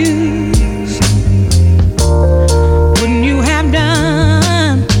my shoes, wouldn't you have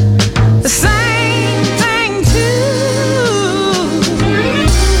done the same thing too?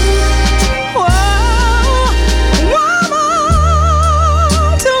 Whoa,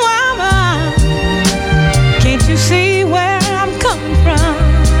 woman to woman, can't you see where I'm coming from?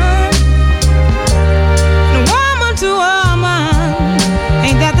 And woman to woman,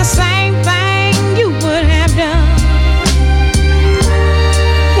 ain't that the same thing you would have done?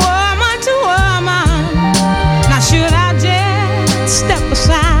 Step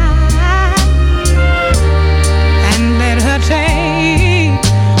aside and let her take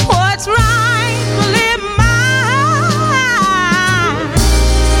what's rightfully mine.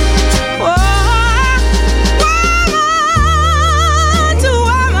 Oh, woman to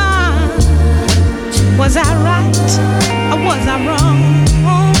woman, was I right or was I wrong?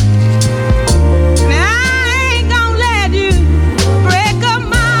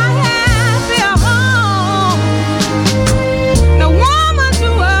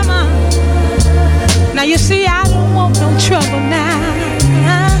 Now you see, I don't want no trouble now.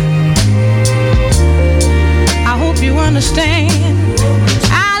 I hope you understand.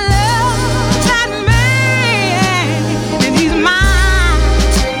 I love that man, and he's mine.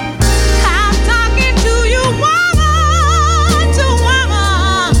 I'm talking to you, woman to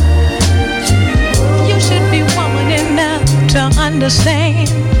woman. You should be woman enough to understand.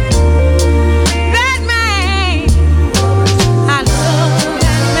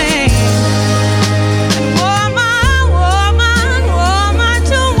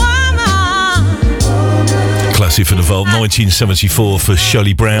 For the vault, 1974 for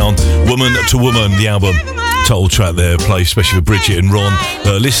Shirley Brown, Woman to Woman, the album. Title track there, played especially for Bridget and Ron.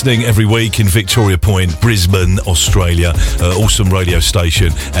 Listening every week in Victoria Point, Brisbane, Australia. Awesome radio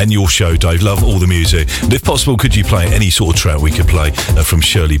station and your show, Dave. Love all the music. And if possible, could you play any sort of track we could play from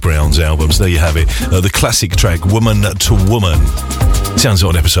Shirley Brown's albums? There you have it. The classic track, Woman to Woman. Sounds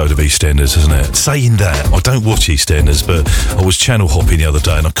like an episode of EastEnders, doesn't it? Saying that, I don't watch EastEnders, but I was channel hopping the other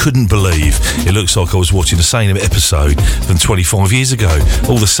day and I couldn't believe it looks like I was watching the same episode than 25 years ago.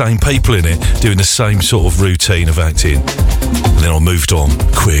 All the same people in it, doing the same sort of routine of acting. And then I moved on,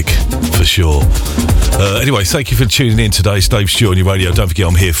 quick, for sure. Anyway, thank you for tuning in today. It's Dave Stewart on your radio. Don't forget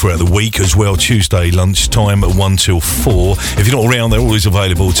I'm here throughout the week as well. Tuesday lunchtime at 1 till 4. If you're not around, they're always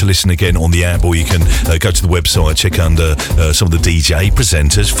available to listen again on the app, or you can go to the website, check under some of the DJ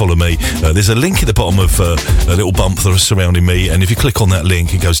presenters, follow me. There's a link at the bottom of a little bump that is surrounding me, and if you click on that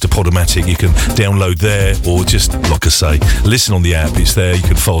link, it goes to Podomatic. You can download there, or just, like I say, listen on the app. It's there. You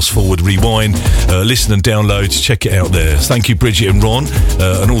can fast forward, rewind, listen and download. Check it out there. Thank you, Bridget and Ron,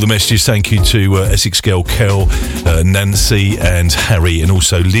 and all the messages. Thank you to Essex Girl Kel, Nancy and Harry, and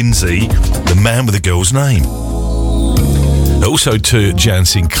also Lindsay, the man with the girl's name. Also to Jan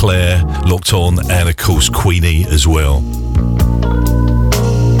Sinclair, locked on, and of course Queenie as well.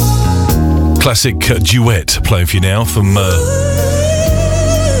 Classic duet playing for you now from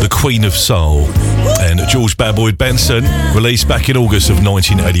the Queen of Soul and George Bad Boy Benson, released back in August of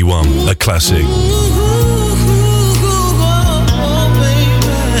 1981. A classic.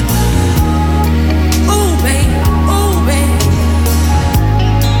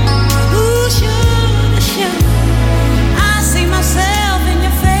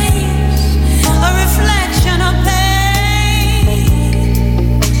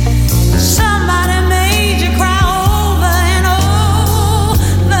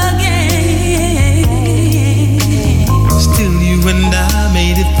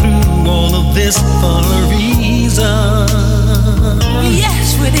 This for a reason.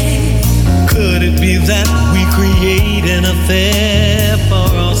 Yes, we did. Could it be that we create an affair for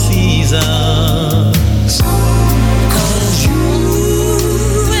all seasons? 'Cause you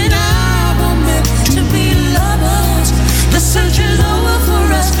and I were meant to be lovers. The search is over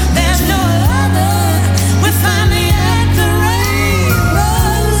for us. There's no other. We're finally at the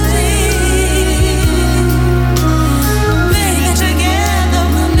rainbow's end. Baby, together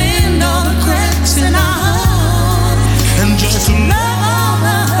we'll mend all the cracks in our heart, and just love all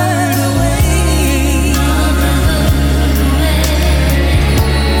the hurt away.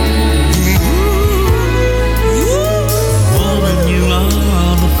 woman, you are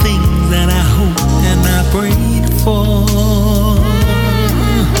all the things that I hope and I prayed for.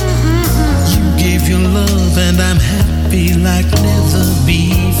 You gave your love and I'm happy like never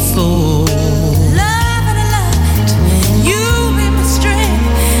before. Love and love, you be my strength,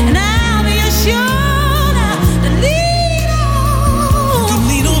 and I'll be your shoulder to lean on. To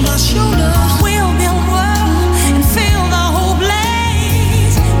lean on my shoulder. We'll build a world and fill the whole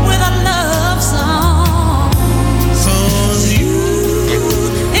place with a love song. 'Cause you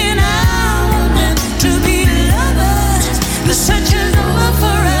And I were meant to be lovers. The search is over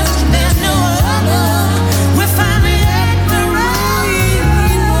for us. There's no other. We're finally at the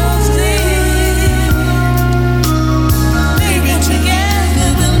rainbow's end. Baby, together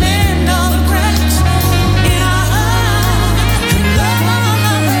we'll mend all the cracks in our heart and love all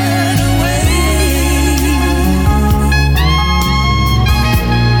the hurt away.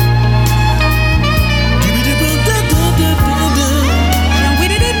 We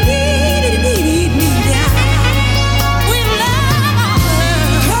didn't need that. We love all the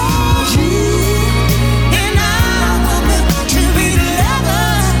hurt. 'Cause you and I were meant to be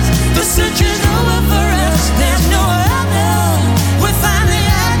lovers. The search is over for us. There's no other. We're finally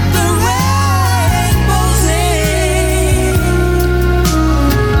at the rainbow's end.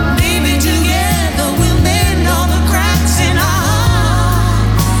 Baby, together we'll mend all the cracks in our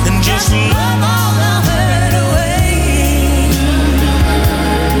heart and just love all the hurt away.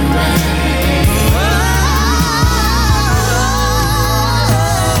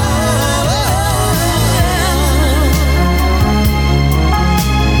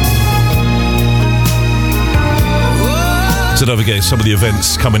 So don't forget some of the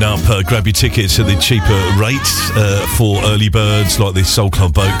events coming up. Grab your tickets at the cheaper rates for early birds, like the Soul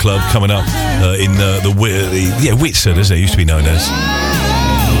Club Boat Club coming up in Whitsun, isn't it? Used to be known as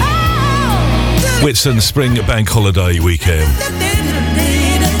Whitsun Spring Bank Holiday Weekend.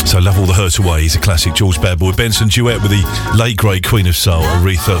 So Love All the Hurt Away is a classic George Bad Boy Benson duet with the late great Queen of Soul,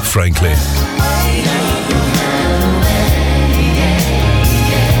 Aretha Franklin.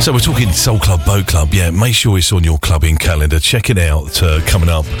 So we're talking Soul Club, Boat Club. Yeah, make sure it's on your clubbing calendar. Check it out coming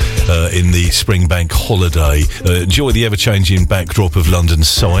up in the Spring Bank holiday. Enjoy the ever-changing backdrop of London's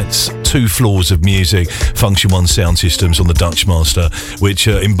sights. 2 floors of music, Function 1 sound systems on the Dutch Master, which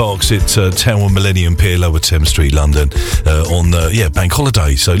embarks at Tower Millennium Pier, Lower Thames Street, London, on Bank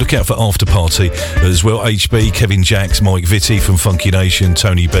holiday. So look out for After Party as well. HB, Kevin Jacks, Mike Vitti from Funky Nation,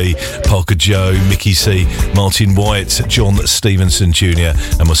 Tony B, Parker Joe, Mickey C, Martin White, John Stevenson Jr.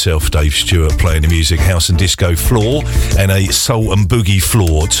 and myself, Dave Stewart, playing the music, house and disco floor and a soul and boogie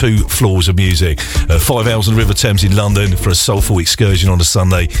floor. 2 floors of music. 5 hours on the River Thames in London for a soulful excursion on a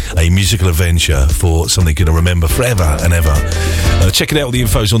Sunday, a musical adventure for something you're going to remember forever and ever. Check it out, the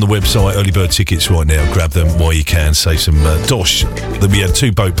info's on the website. Early bird tickets right now, grab them while you can. Save some dosh. We had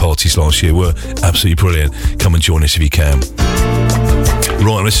 2 boat parties last year, were absolutely brilliant. Come and join us if you can.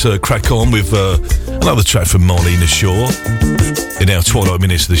 Right, let's crack on with another track from Marlena Shaw in our twilight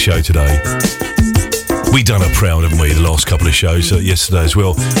minutes of the show today. We done her proud, haven't we, the last couple of shows, yesterday as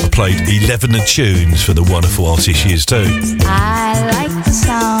well. I played 11 tunes for the wonderful artist she is too. I like the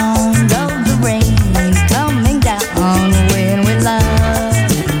sound of the rain coming down when we love.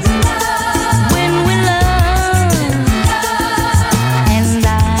 When we love. And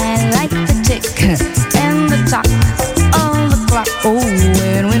I like the tick and the tock of the clock. Oh,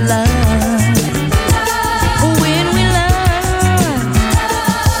 when we love.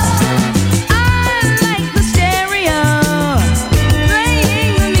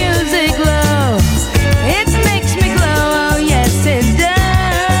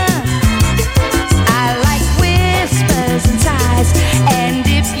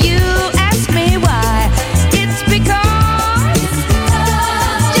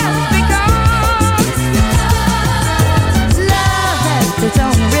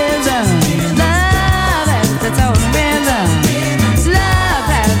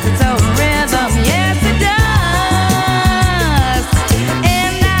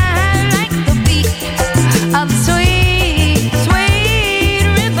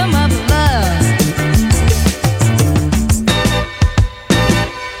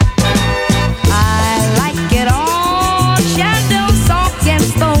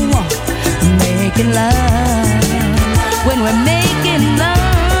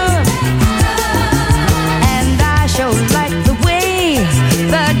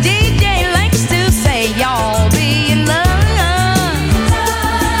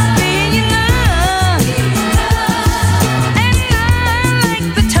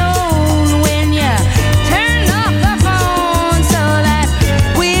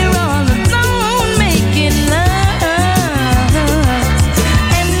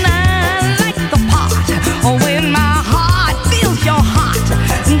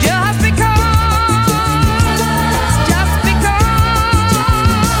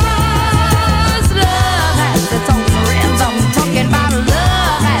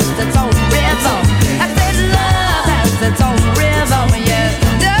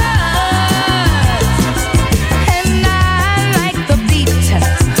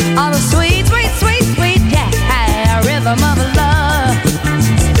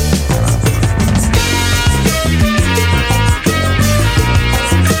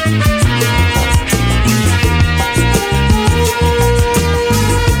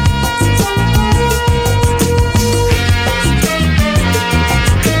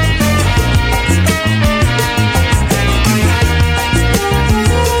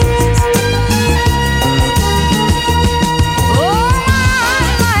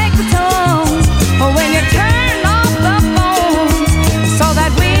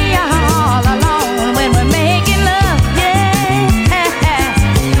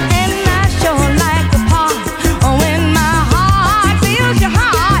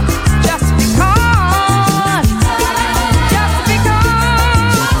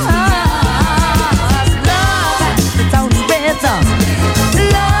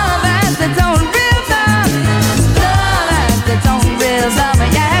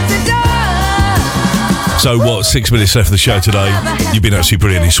 So what, 6 minutes left of the show today. You've been absolutely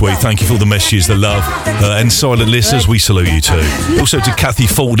brilliantly sweet. Thank you for all the messages, the love, and silent listeners, we salute you too. Also to Kathy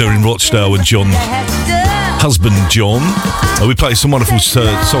Faulkner in Rochdale and John, husband John. We played some wonderful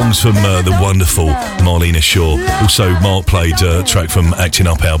songs from the wonderful Marlena Shaw. Also Mark played a track from Acting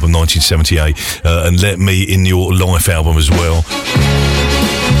Up album 1978 and Let Me In Your Life album as well.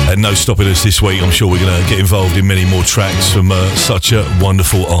 And no stopping us this week. I'm sure we're going to get involved in many more tracks from such a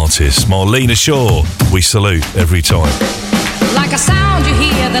wonderful artist. Marlena Shaw, we salute every time. Like a sound you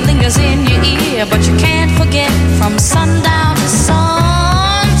hear that lingers in your ear, but you can't forget from sundown to sunset.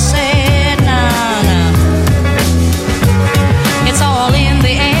 Nah, nah. It's all in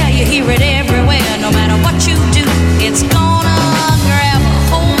the air.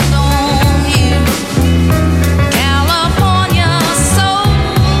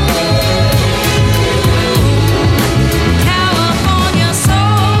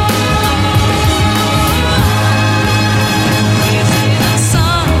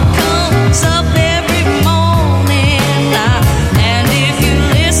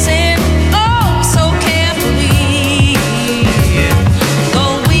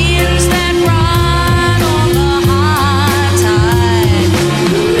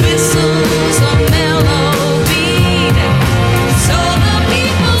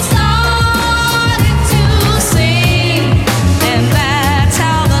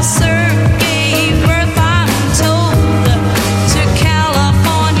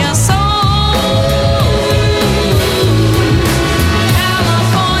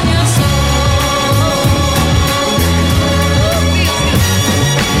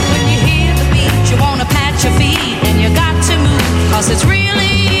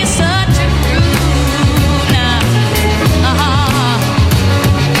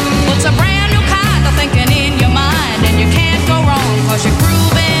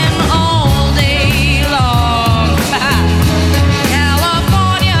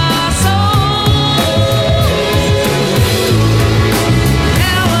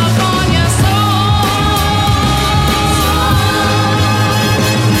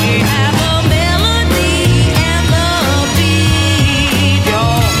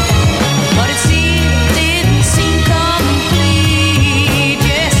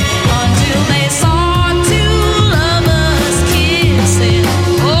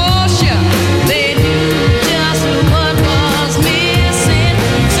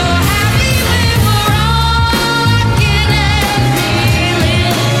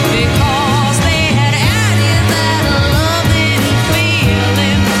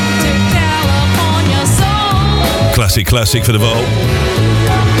 Classic for the vault.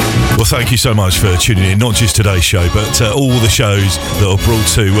 Well, thank you so much for tuning in, not just today's show, but all the shows that are brought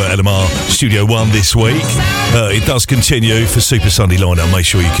to LMR Studio 1 this week. It does continue for Super Sunday lineup. Make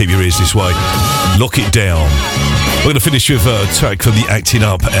sure you keep your ears this way. Lock it down. We're going to finish with a track from the Acting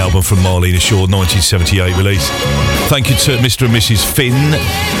Up album from Marlena Shaw, 1978 release. Thank you to Mr. and Mrs. Finn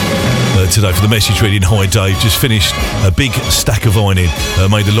today for the message reading. Hi Dave, just finished a big stack of ironing,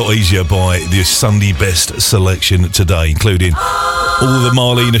 made a lot easier by the Sunday best selection today, including all the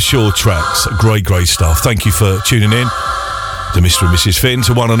Marlena Shaw tracks. Great stuff. Thank you for tuning in to Mr. and Mrs. Finn,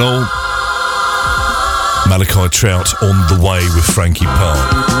 to one and all. Malachi Trout on the way with Frankie Park.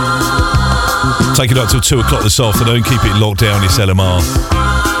 Take it up till 2 o'clock this afternoon. Keep it locked down. It's LMR.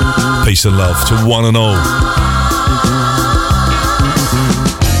 Peace and love to one and all.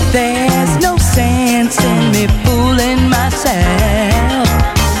 There's no sense in me fooling myself.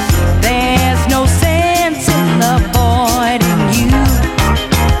 There's no sense in avoiding you.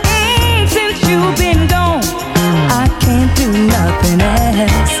 Since you've been gone, I can't do nothing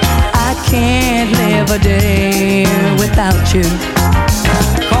else. I can't live a day without you.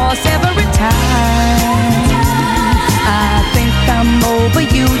 'Cause every time I think I'm over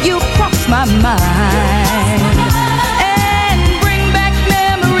you, you cross my mind and bring back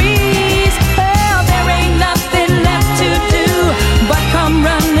memories. Oh, there ain't nothing left to do but come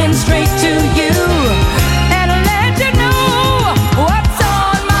running straight to you and let you know what's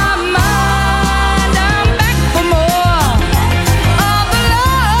on my mind. I'm back for more of the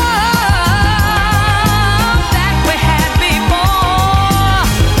love that we had before.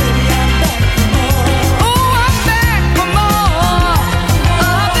 Oh, I'm back for more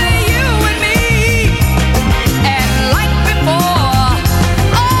of the you and me, and like before,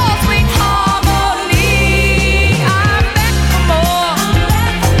 oh sweet harmony. I'm back for more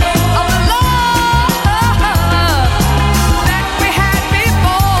of the love that we had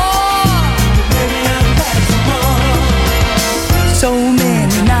before. So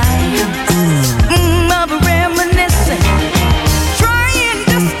many nights of reminiscing, trying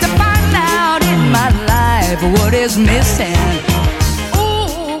just to find out in my life what is missing.